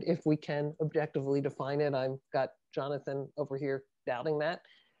defined, if we can objectively define it. I've got Jonathan over here doubting that.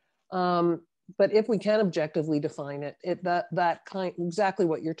 But if we can objectively define it, exactly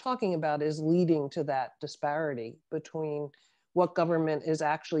what you're talking about is leading to that disparity between what government is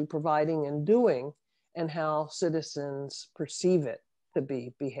actually providing and doing and how citizens perceive it to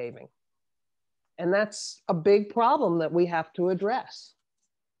be behaving. And that's a big problem that we have to address.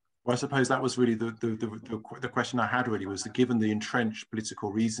 Well, I suppose that was really the question I had really, was that given the entrenched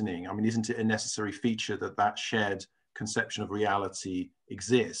political reasoning, I mean, isn't it a necessary feature that shared conception of reality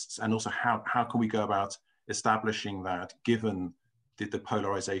exists? And also how can we go about establishing that given the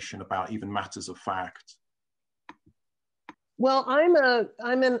polarization about even matters of fact? Well, I'm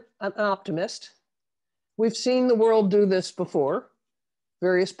an optimist. We've seen the world do this before.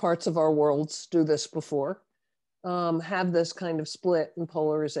 Various parts of our worlds do this before, have this kind of split and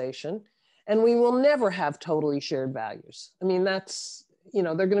polarization. And we will never have totally shared values. I mean, that's you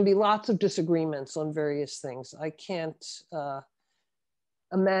know, there are going to be lots of disagreements on various things. I can't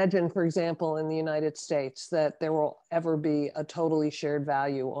imagine, for example, in the United States, that there will ever be a totally shared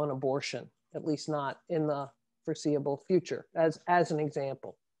value on abortion, at least not in the foreseeable future, as an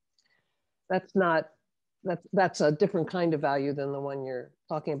example. That's a different kind of value than the one you're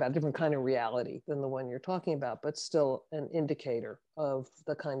talking about, different kind of reality than the one you're talking about, but still an indicator of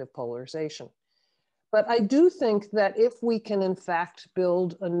the kind of polarization. But I do think that if we can, in fact,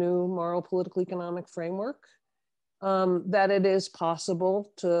 build a new moral, political, economic framework, that it is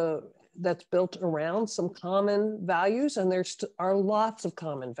possible that's built around some common values. And there are lots of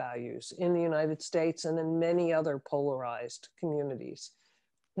common values in the United States and in many other polarized communities,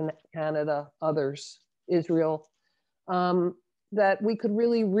 in Canada, others, Israel, that we could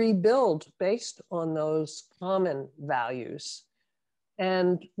really rebuild based on those common values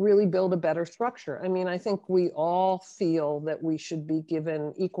and really build a better structure. I mean, I think we all feel that we should be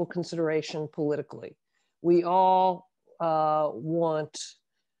given equal consideration politically. We all want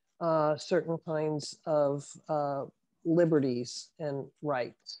certain kinds of liberties and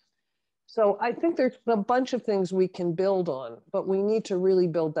rights. So I think there's a bunch of things we can build on, but we need to really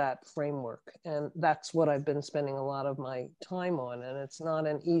build that framework. And that's what I've been spending a lot of my time on. And it's not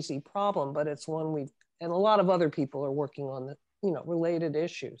an easy problem, but it's one and a lot of other people are working on the, you know, related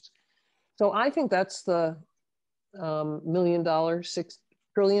issues. So I think that's the $1 million, $6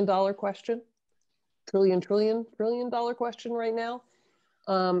 trillion question, trillion dollar question right now,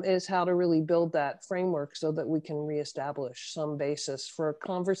 is how to really build that framework so that we can reestablish some basis for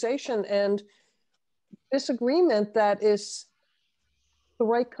conversation and disagreement that is the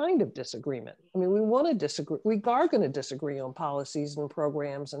right kind of disagreement. I mean, we want to disagree. We are going to disagree on policies and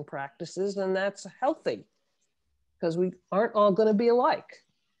programs and practices, and that's healthy because we aren't all going to be alike.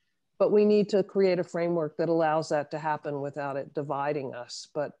 But we need to create a framework that allows that to happen without it dividing us,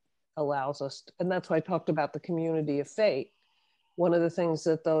 but allows us, and that's why I talked about the community of fate. One of the things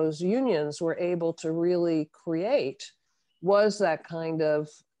that those unions were able to really create was that kind of,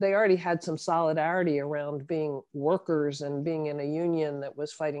 they already had some solidarity around being workers and being in a union that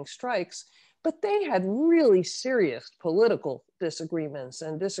was fighting strikes, but they had really serious political disagreements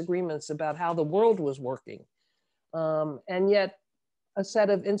and disagreements about how the world was working. And yet a set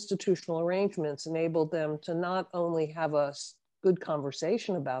of institutional arrangements enabled them to not only have a good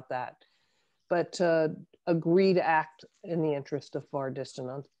conversation about that, but to agree to act in the interest of far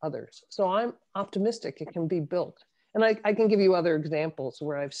distant others. So I'm optimistic it can be built. And I can give you other examples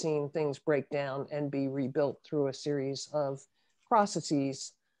where I've seen things break down and be rebuilt through a series of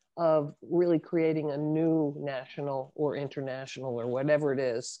processes of really creating a new national or international or whatever it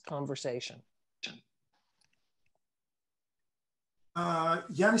is conversation.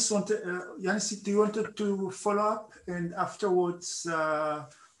 Yanis, do you want to follow up? And afterwards,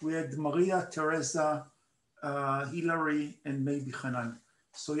 we had Maria, Teresa, Hillary, and maybe Hanan.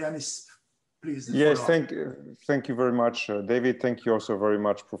 So Yanis, please. Yes, thank you very much, David. Thank you also very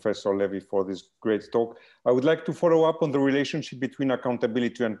much, Professor Levi, for this great talk. I would like to follow up on the relationship between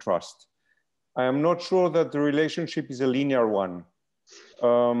accountability and trust. I am not sure that the relationship is a linear one.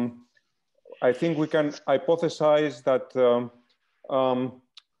 I think we can hypothesize that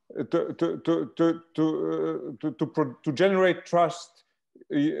to generate trust,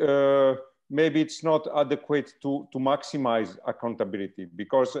 maybe it's not adequate to maximize accountability,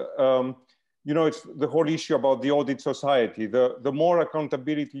 because you know, it's the whole issue about the audit society. The more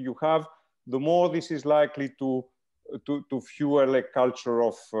accountability you have, the more this is likely to fuel a culture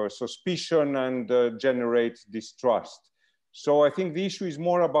of suspicion and generate distrust. So I think the issue is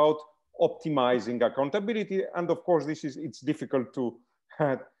more about optimizing accountability, and of course, it's difficult to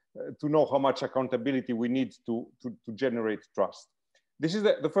know how much accountability we need to generate trust. This is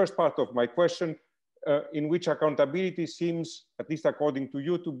the first part of my question, in which accountability seems, at least according to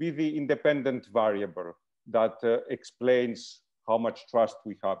you, to be the independent variable that explains how much trust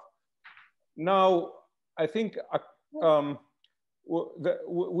we have. Now, I think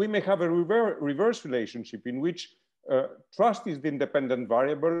we may have a reverse relationship in which trust is the independent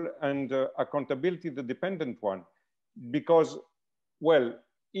variable and accountability the dependent one. Because, well,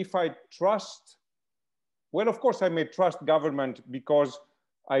 if I trust, well, of course I may trust government because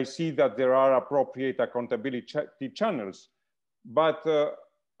I see that there are appropriate accountability channels. But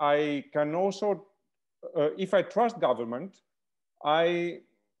I can also, if I trust government, I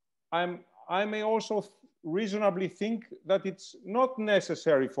may also reasonably think that it's not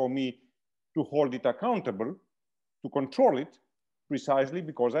necessary for me to hold it accountable, to control it, precisely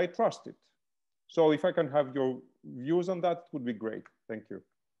because I trust it. So if I can have your views on that, would be great. Thank you.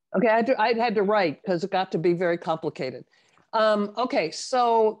 Okay, I had to write because it got to be very complicated. Okay,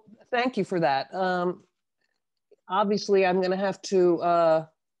 so thank you for that. Obviously, I'm going to have to,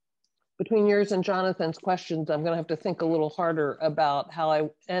 between yours and Jonathan's questions, I'm going to have to think a little harder about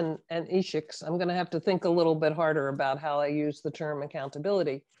how and Ishik's, I'm going to have to think a little bit harder about how I use the term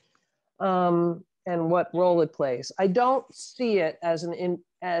accountability and what role it plays. I don't see it as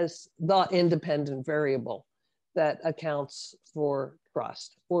as the independent variable that accounts for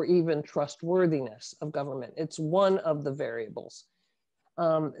trust or even trustworthiness of government. It's one of the variables.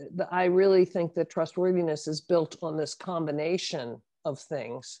 I really think that trustworthiness is built on this combination of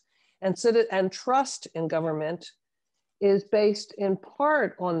things. And trust in government is based in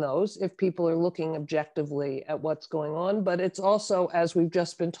part on those, if people are looking objectively at what's going on, but it's also, as we've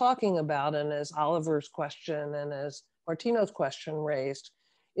just been talking about, and as Oliver's question and as Martino's question raised,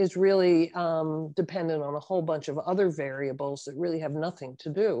 is really dependent on a whole bunch of other variables that really have nothing to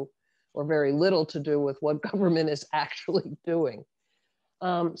do, or very little to do, with what government is actually doing.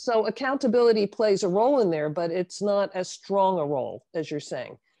 So accountability plays a role in there, but it's not as strong a role as you're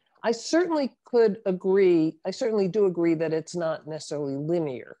saying. I certainly do agree that it's not necessarily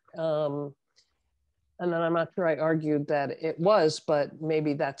linear. And then I'm not sure I argued that it was, but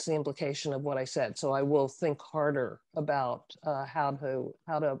maybe that's the implication of what I said. So I will think harder about how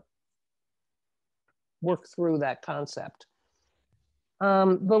to work through that concept.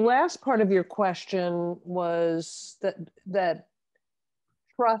 The last part of your question was that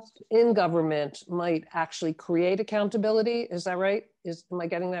trust in government might actually create accountability. Is that right? Am I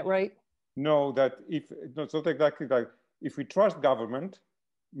getting that right? No, it's not exactly that. If we trust government,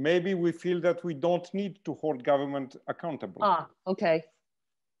 maybe we feel that we don't need to hold government accountable. Ah, okay.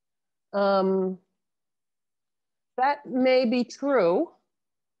 That may be true,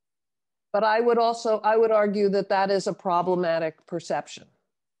 but I would argue that that is a problematic perception.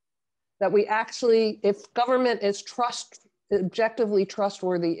 That we actually, if government is objectively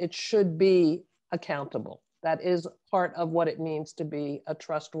trustworthy, it should be accountable. That is part of what it means to be a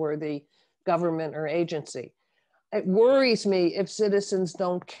trustworthy government or agency. It worries me if citizens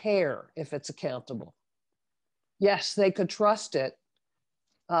don't care if it's accountable. Yes, they could trust it.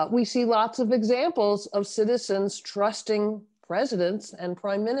 We see lots of examples of citizens trusting presidents and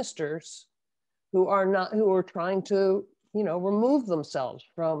prime ministers who are trying to, remove themselves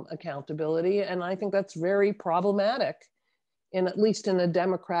from accountability. And I think that's very problematic, at least in a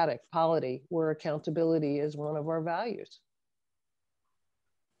democratic polity where accountability is one of our values.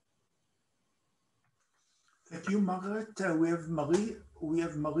 Thank you, Margaret. We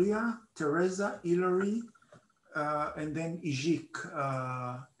have Maria, Teresa, Hilary, and then Ijik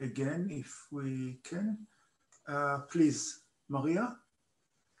again, if we can. Please, Maria.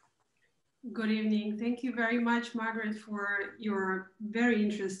 Good evening. Thank you very much, Margaret, for your very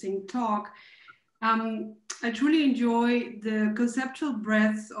interesting talk. I truly enjoy the conceptual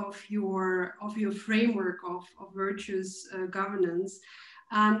breadth of your framework of virtuous governance.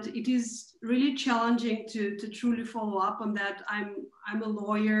 And it is really challenging to truly follow up on that. I'm a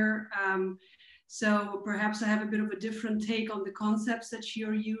lawyer, so perhaps I have a bit of a different take on the concepts that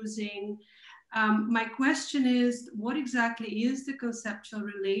you're using. My question is, what exactly is the conceptual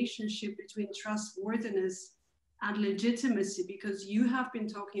relationship between trustworthiness and legitimacy? Because you have been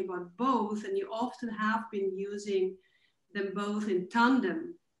talking about both, and you often have been using them both in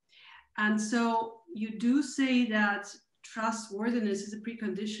tandem. And so you do say that trustworthiness is a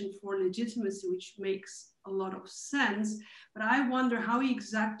precondition for legitimacy, which makes a lot of sense. But I wonder, how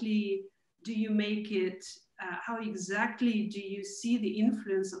exactly do you make it, how exactly do you see the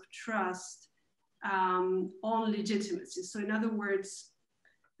influence of trust on legitimacy? So in other words,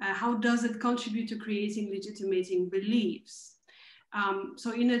 how does it contribute to creating legitimating beliefs?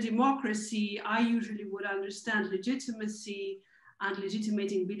 So in a democracy, I usually would understand legitimacy and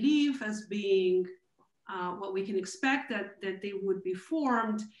legitimating belief as being what we can expect that they would be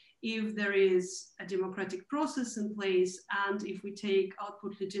formed if there is a democratic process in place, and if we take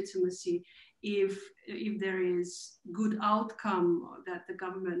output legitimacy, if there is good outcome that the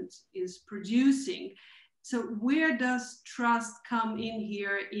government is producing. So where does trust come in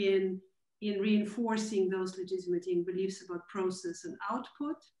here in reinforcing those legitimating beliefs about process and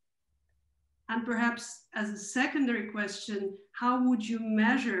output? And perhaps as a secondary question, how would you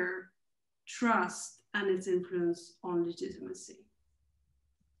measure trust and its influence on legitimacy?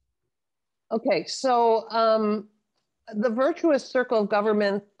 Okay, so the virtuous circle of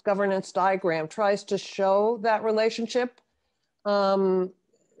governance diagram tries to show that relationship.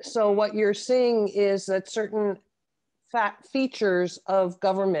 So what you're seeing is that certain features of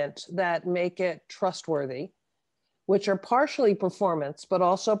government that make it trustworthy, which are partially performance, but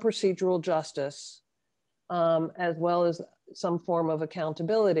also procedural justice, as well as some form of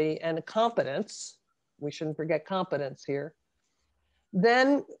accountability and competence, we shouldn't forget competence here,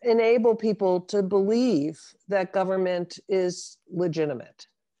 then enable people to believe that government is legitimate.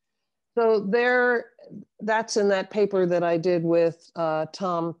 So that's in that paper that I did with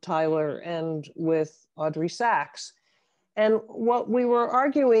Tom Tyler and with Audrey Sachs. And what we were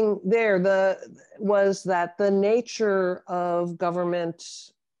arguing there was that the nature of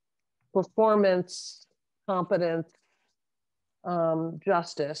government performance, competence,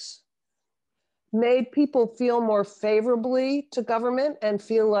 justice made people feel more favorably to government and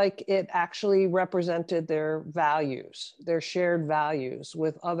feel like it actually represented their values, their shared values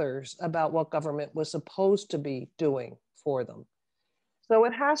with others about what government was supposed to be doing for them. So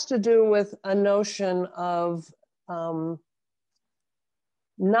it has to do with a notion of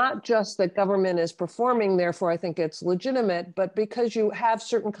not just that government is performing, therefore I think it's legitimate, but because you have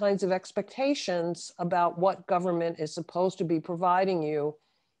certain kinds of expectations about what government is supposed to be providing you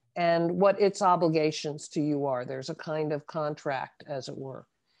and what its obligations to you are. There's a kind of contract, as it were.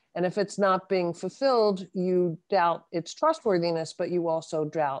 And if it's not being fulfilled, you doubt its trustworthiness, but you also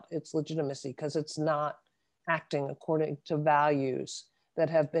doubt its legitimacy because it's not acting according to values that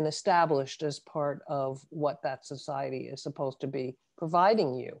have been established as part of what that society is supposed to be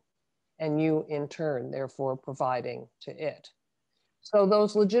providing you, and you in turn, therefore, providing to it. So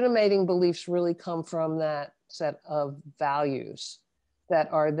those legitimating beliefs really come from that set of values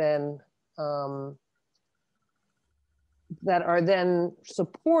that are then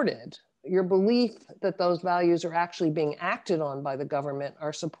supported. Your belief that those values are actually being acted on by the government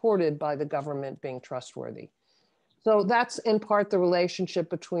are supported by the government being trustworthy. So that's in part the relationship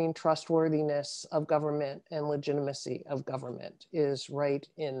between trustworthiness of government and legitimacy of government is right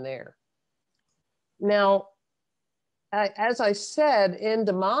in there. Now, as I said, in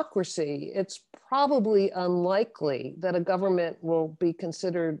democracy, it's probably unlikely that a government will be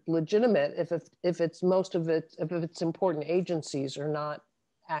considered legitimate if its important agencies are not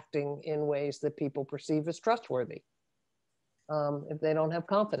acting in ways that people perceive as trustworthy, if they don't have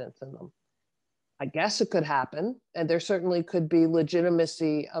confidence in them. I guess it could happen, and there certainly could be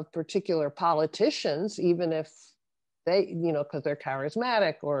legitimacy of particular politicians, even if they, because they're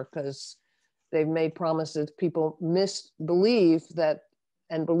charismatic or because they've made promises people misbelieve that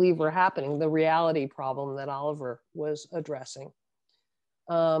and believe were happening, the reality problem that Oliver was addressing.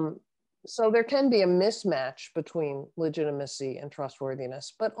 So there can be a mismatch between legitimacy and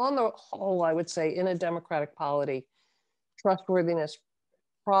trustworthiness, but on the whole, I would say in a democratic polity, trustworthiness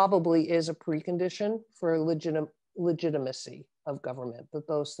probably is a precondition for legitimacy of government, that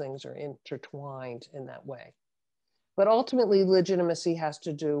those things are intertwined in that way. But ultimately, legitimacy has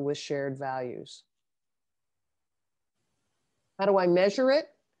to do with shared values. How do I measure it?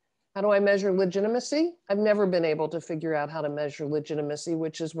 How do I measure legitimacy? I've never been able to figure out how to measure legitimacy,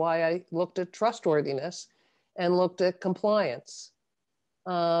 which is why I looked at trustworthiness and looked at compliance.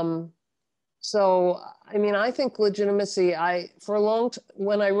 So, I mean, I think legitimacy,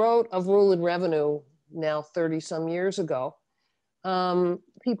 when I wrote Of Rule and Revenue now 30 some years ago,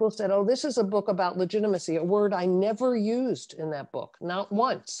 people said, oh, this is a book about legitimacy, a word I never used in that book, not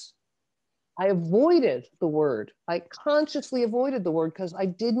once. I avoided the word. I consciously avoided the word because I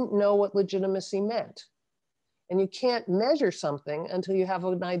didn't know what legitimacy meant. And you can't measure something until you have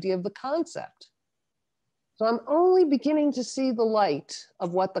an idea of the concept. So I'm only beginning to see the light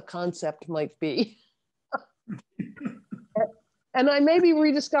of what the concept might be. And I may be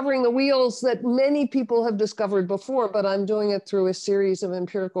rediscovering the wheels that many people have discovered before, but I'm doing it through a series of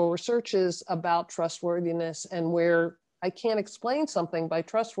empirical researches about trustworthiness and where I can't explain something by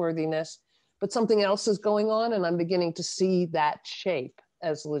trustworthiness, but something else is going on and I'm beginning to see that shape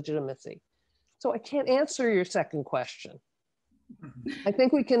as legitimacy. So I can't answer your second question. I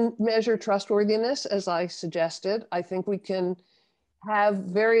think we can measure trustworthiness as I suggested. I think we can have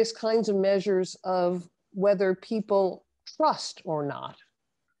various kinds of measures of whether people trust or not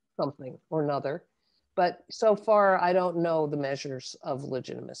something or another. But so far, I don't know the measures of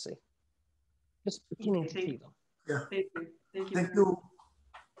legitimacy. Just beginning to see them. Yeah. Thank you.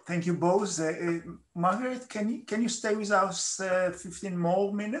 Thank you both. Margaret, can you stay with us 15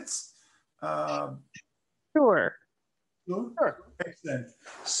 more minutes? Sure. Sure. Excellent.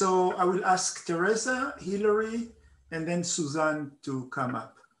 So I will ask Teresa, Hilary, and then Suzanne to come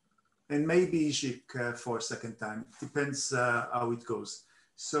up. And maybe Ishik for a second time. Depends how it goes.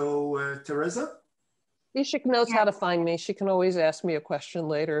 So Teresa? Ishik knows how to find me. She can always ask me a question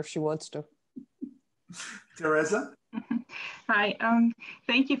later if she wants to. Teresa? Hi,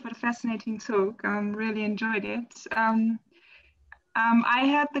 thank you for the fascinating talk. Really enjoyed it. I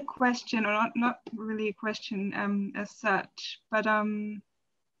had the question, or not really a question as such, but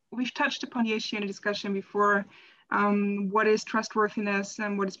we've touched upon the issue in a discussion before. What is trustworthiness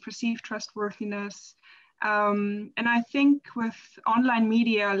and what is perceived trustworthiness? And I think with online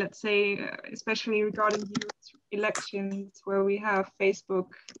media, let's say, especially regarding US elections, where we have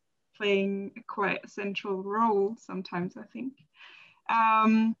Facebook playing quite a central role sometimes, I think.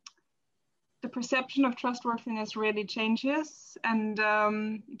 The perception of trustworthiness really changes, and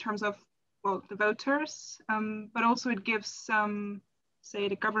in terms of, well, the voters, but also it gives say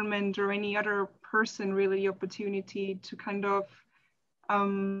the government or any other person really the opportunity to kind of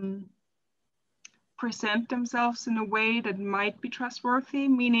present themselves in a way that might be trustworthy,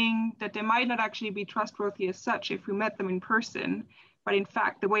 meaning that they might not actually be trustworthy as such if we met them in person, but in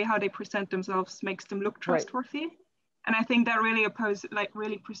fact the way how they present themselves makes them look trustworthy. Right. And I think that really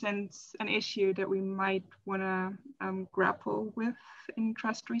really presents an issue that we might want to grapple with in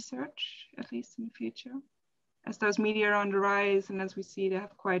trust research, at least in the future, as those media are on the rise, and as we see, they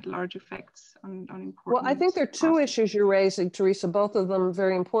have quite large effects on important. Well, I think there are two issues you're raising, Teresa, both of them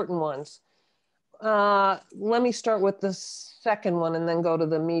very important ones. Let me start with the second one and then go to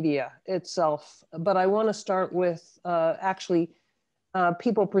the media itself. But I want to start with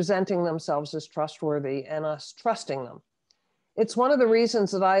people presenting themselves as trustworthy and us trusting them. It's one of the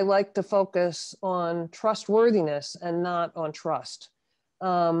reasons that I like to focus on trustworthiness and not on trust,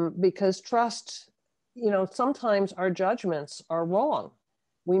 because trust, sometimes our judgments are wrong.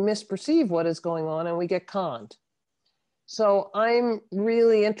 We misperceive what is going on and we get conned. So I'm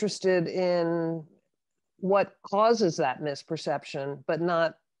really interested in what causes that misperception, but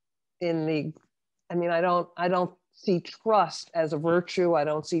not in I don't see trust as a virtue. I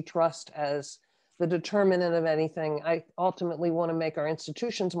don't see trust as the determinant of anything. I ultimately want to make our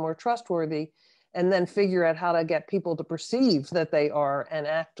institutions more trustworthy and then figure out how to get people to perceive that they are and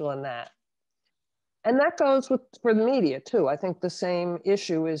act on that. And that goes for the media too. I think the same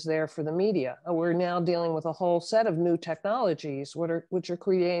issue is there for the media. We're now dealing with a whole set of new technologies which are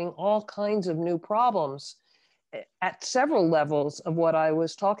creating all kinds of new problems at several levels of what I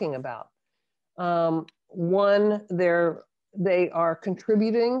was talking about. One, they are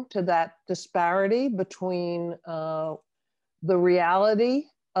contributing to that disparity between the reality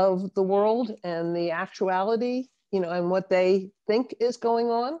of the world and the actuality, and what they think is going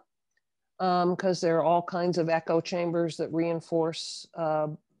on. Because there are all kinds of echo chambers that reinforce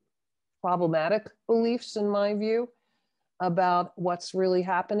problematic beliefs, in my view, about what's really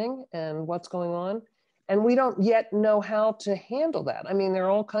happening and what's going on. And we don't yet know how to handle that. There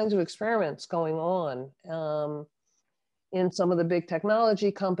are all kinds of experiments going on in some of the big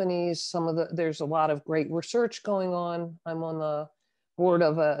technology companies. There's a lot of great research going on. I'm on the board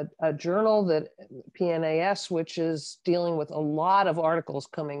of a journal, that PNAS, which is dealing with a lot of articles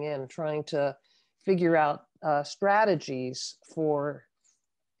coming in, trying to figure out strategies for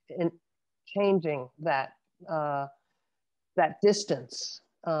changing that distance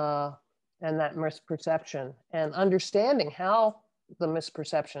and that misperception, and understanding how the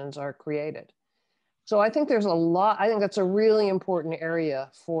misperceptions are created. So I think there's a lot. I think that's a really important area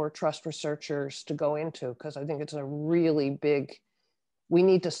for trust researchers to go into, because I think it's a really big. We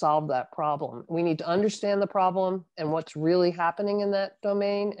need to solve that problem. We need to understand the problem and what's really happening in that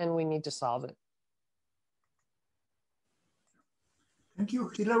domain, and we need to solve it. Thank you.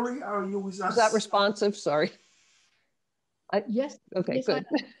 Hilary, are you with us? Is that responsive? Sorry. Yes. Okay, yes, good.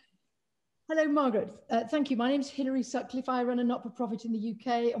 Hello, Margaret. Thank you. My name is Hilary Sutcliffe. I run a not-for-profit in the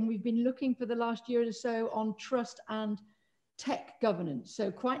UK, and we've been looking for the last year or so on trust and tech governance.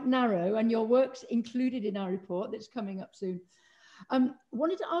 So quite narrow, and your work's included in our report that's coming up soon.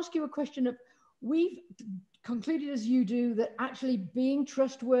 Wanted to ask you a question of, we've concluded, as you do, that actually being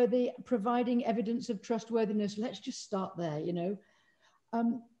trustworthy, providing evidence of trustworthiness, let's just start there,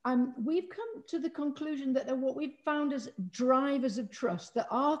 we've come to the conclusion that what we've found as drivers of trust, that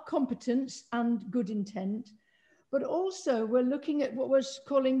are competence and good intent, but also we're looking at what we're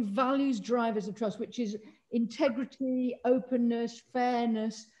calling values drivers of trust, which is integrity, openness,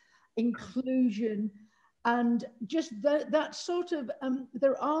 fairness, inclusion, and just that sort of,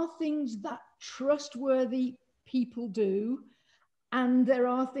 there are things that trustworthy people do, and there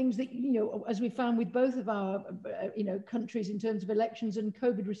are things that, as we found with both of our, countries in terms of elections and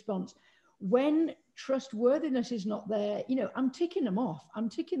COVID response, when trustworthiness is not there, I'm ticking them off. I'm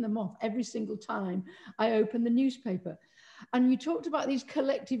ticking them off every single time I open the newspaper. And you talked about these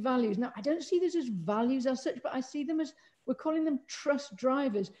collective values. Now, I don't see this as values as such, but I see them as, we're calling them trust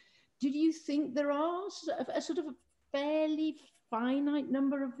drivers. Do you think there are a sort of a fairly finite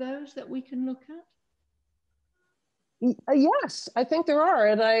number of those that we can look at? Yes, I think there are.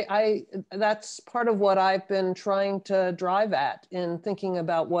 And that's part of what I've been trying to drive at in thinking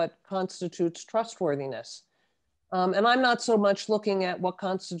about what constitutes trustworthiness. And I'm not so much looking at what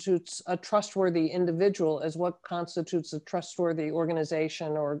constitutes a trustworthy individual as what constitutes a trustworthy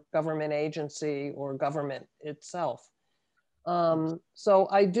organization or government agency or government itself. So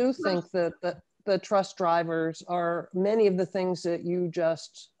I do think that the trust drivers are many of the things that you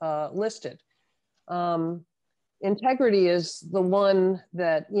just listed. Integrity is the one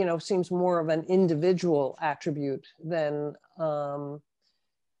that, you know, seems more of an individual attribute than,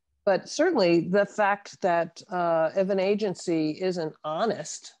 but certainly the fact that if an agency isn't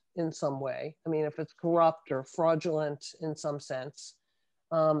honest in some way, I mean, if it's corrupt or fraudulent in some sense,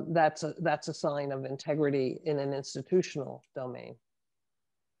 that's a sign of integrity in an institutional domain.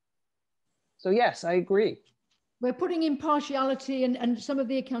 So yes, I agree. We're putting impartiality and some of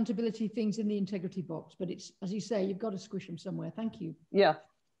the accountability things in the integrity box, but it's, as you say, you've got to squish them somewhere. Thank you. Yeah,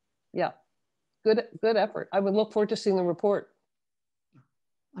 yeah, good effort. I would look forward to seeing the report.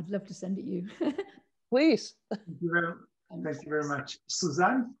 I'd love to send it you. Please. Thank you very much.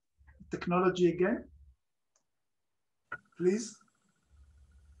 Suzanne, technology again, please.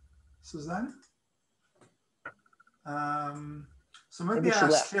 Suzanne. So maybe I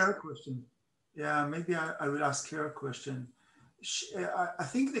ask her a question. Yeah, maybe I will ask her a question. I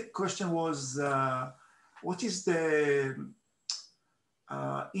think the question was, what is the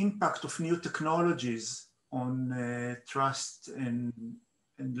impact of new technologies on trust and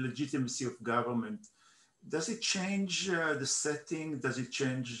legitimacy of government? Does it change the setting? Does it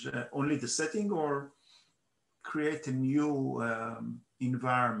change only the setting, or create a new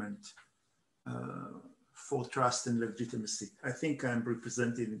environment for trust and legitimacy? I think I'm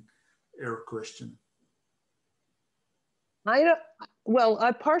representing your question. Well,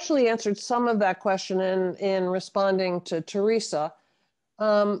 I partially answered some of that question in responding to Teresa.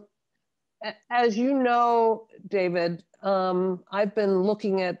 As you know, David, I've been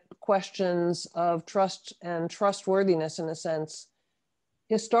looking at questions of trust and trustworthiness in a sense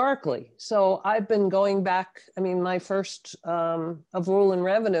historically. So I've been going back, I mean, my first of Rule and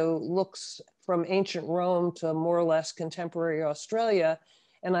Revenue looks from ancient Rome to more or less contemporary Australia.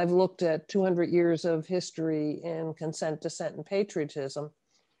 And I've looked at 200 years of history in consent, dissent, and patriotism.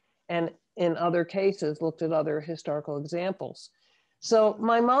 And in other cases, looked at other historical examples. So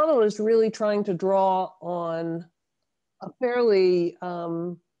my model is really trying to draw on a fairly, I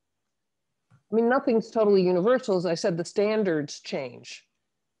mean, nothing's totally universal. As I said, the standards change.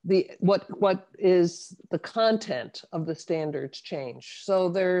 What is the content of the standards change. So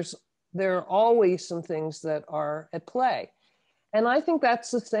there are always some things that are at play. And I think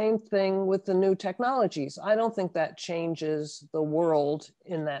that's the same thing with the new technologies. I don't think that changes the world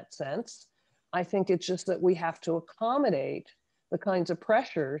in that sense. I think it's just that we have to accommodate the kinds of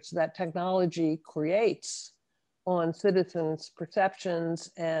pressures that technology creates on citizens' perceptions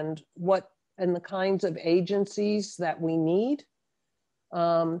and the kinds of agencies that we need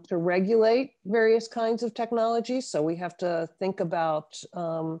to regulate various kinds of technologies. So we have to think about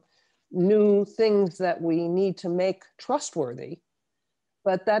new things that we need to make trustworthy,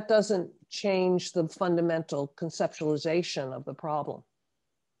 but that doesn't change the fundamental conceptualization of the problem.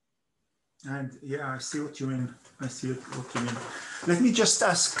 And yeah, I see what you mean. I see what you mean. Let me just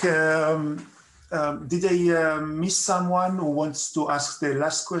ask, did I miss someone who wants to ask the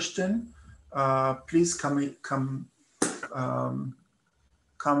last question? Please come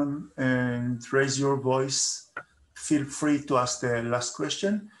and raise your voice. Feel free to ask the last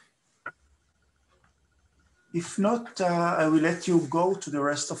question. If not, I will let you go to the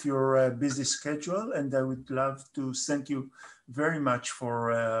rest of your busy schedule, and I would love to thank you very much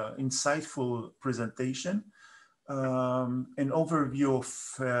for insightful presentation, an overview of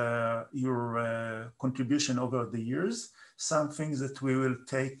your contribution over the years, some things that we will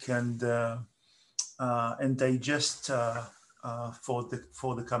take and digest for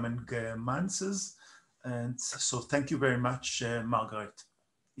the coming months. And so thank you very much, Margaret.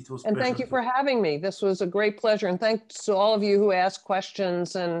 It was and thank you for having me. This was a great pleasure. And thanks to all of you who asked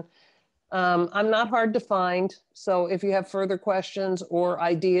questions. And I'm not hard to find. So if you have further questions or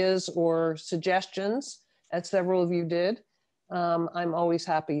ideas or suggestions, as several of you did, I'm always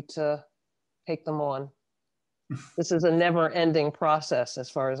happy to take them on. This is a never-ending process as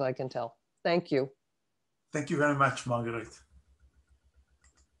far as I can tell. Thank you. Thank you very much, Margaret.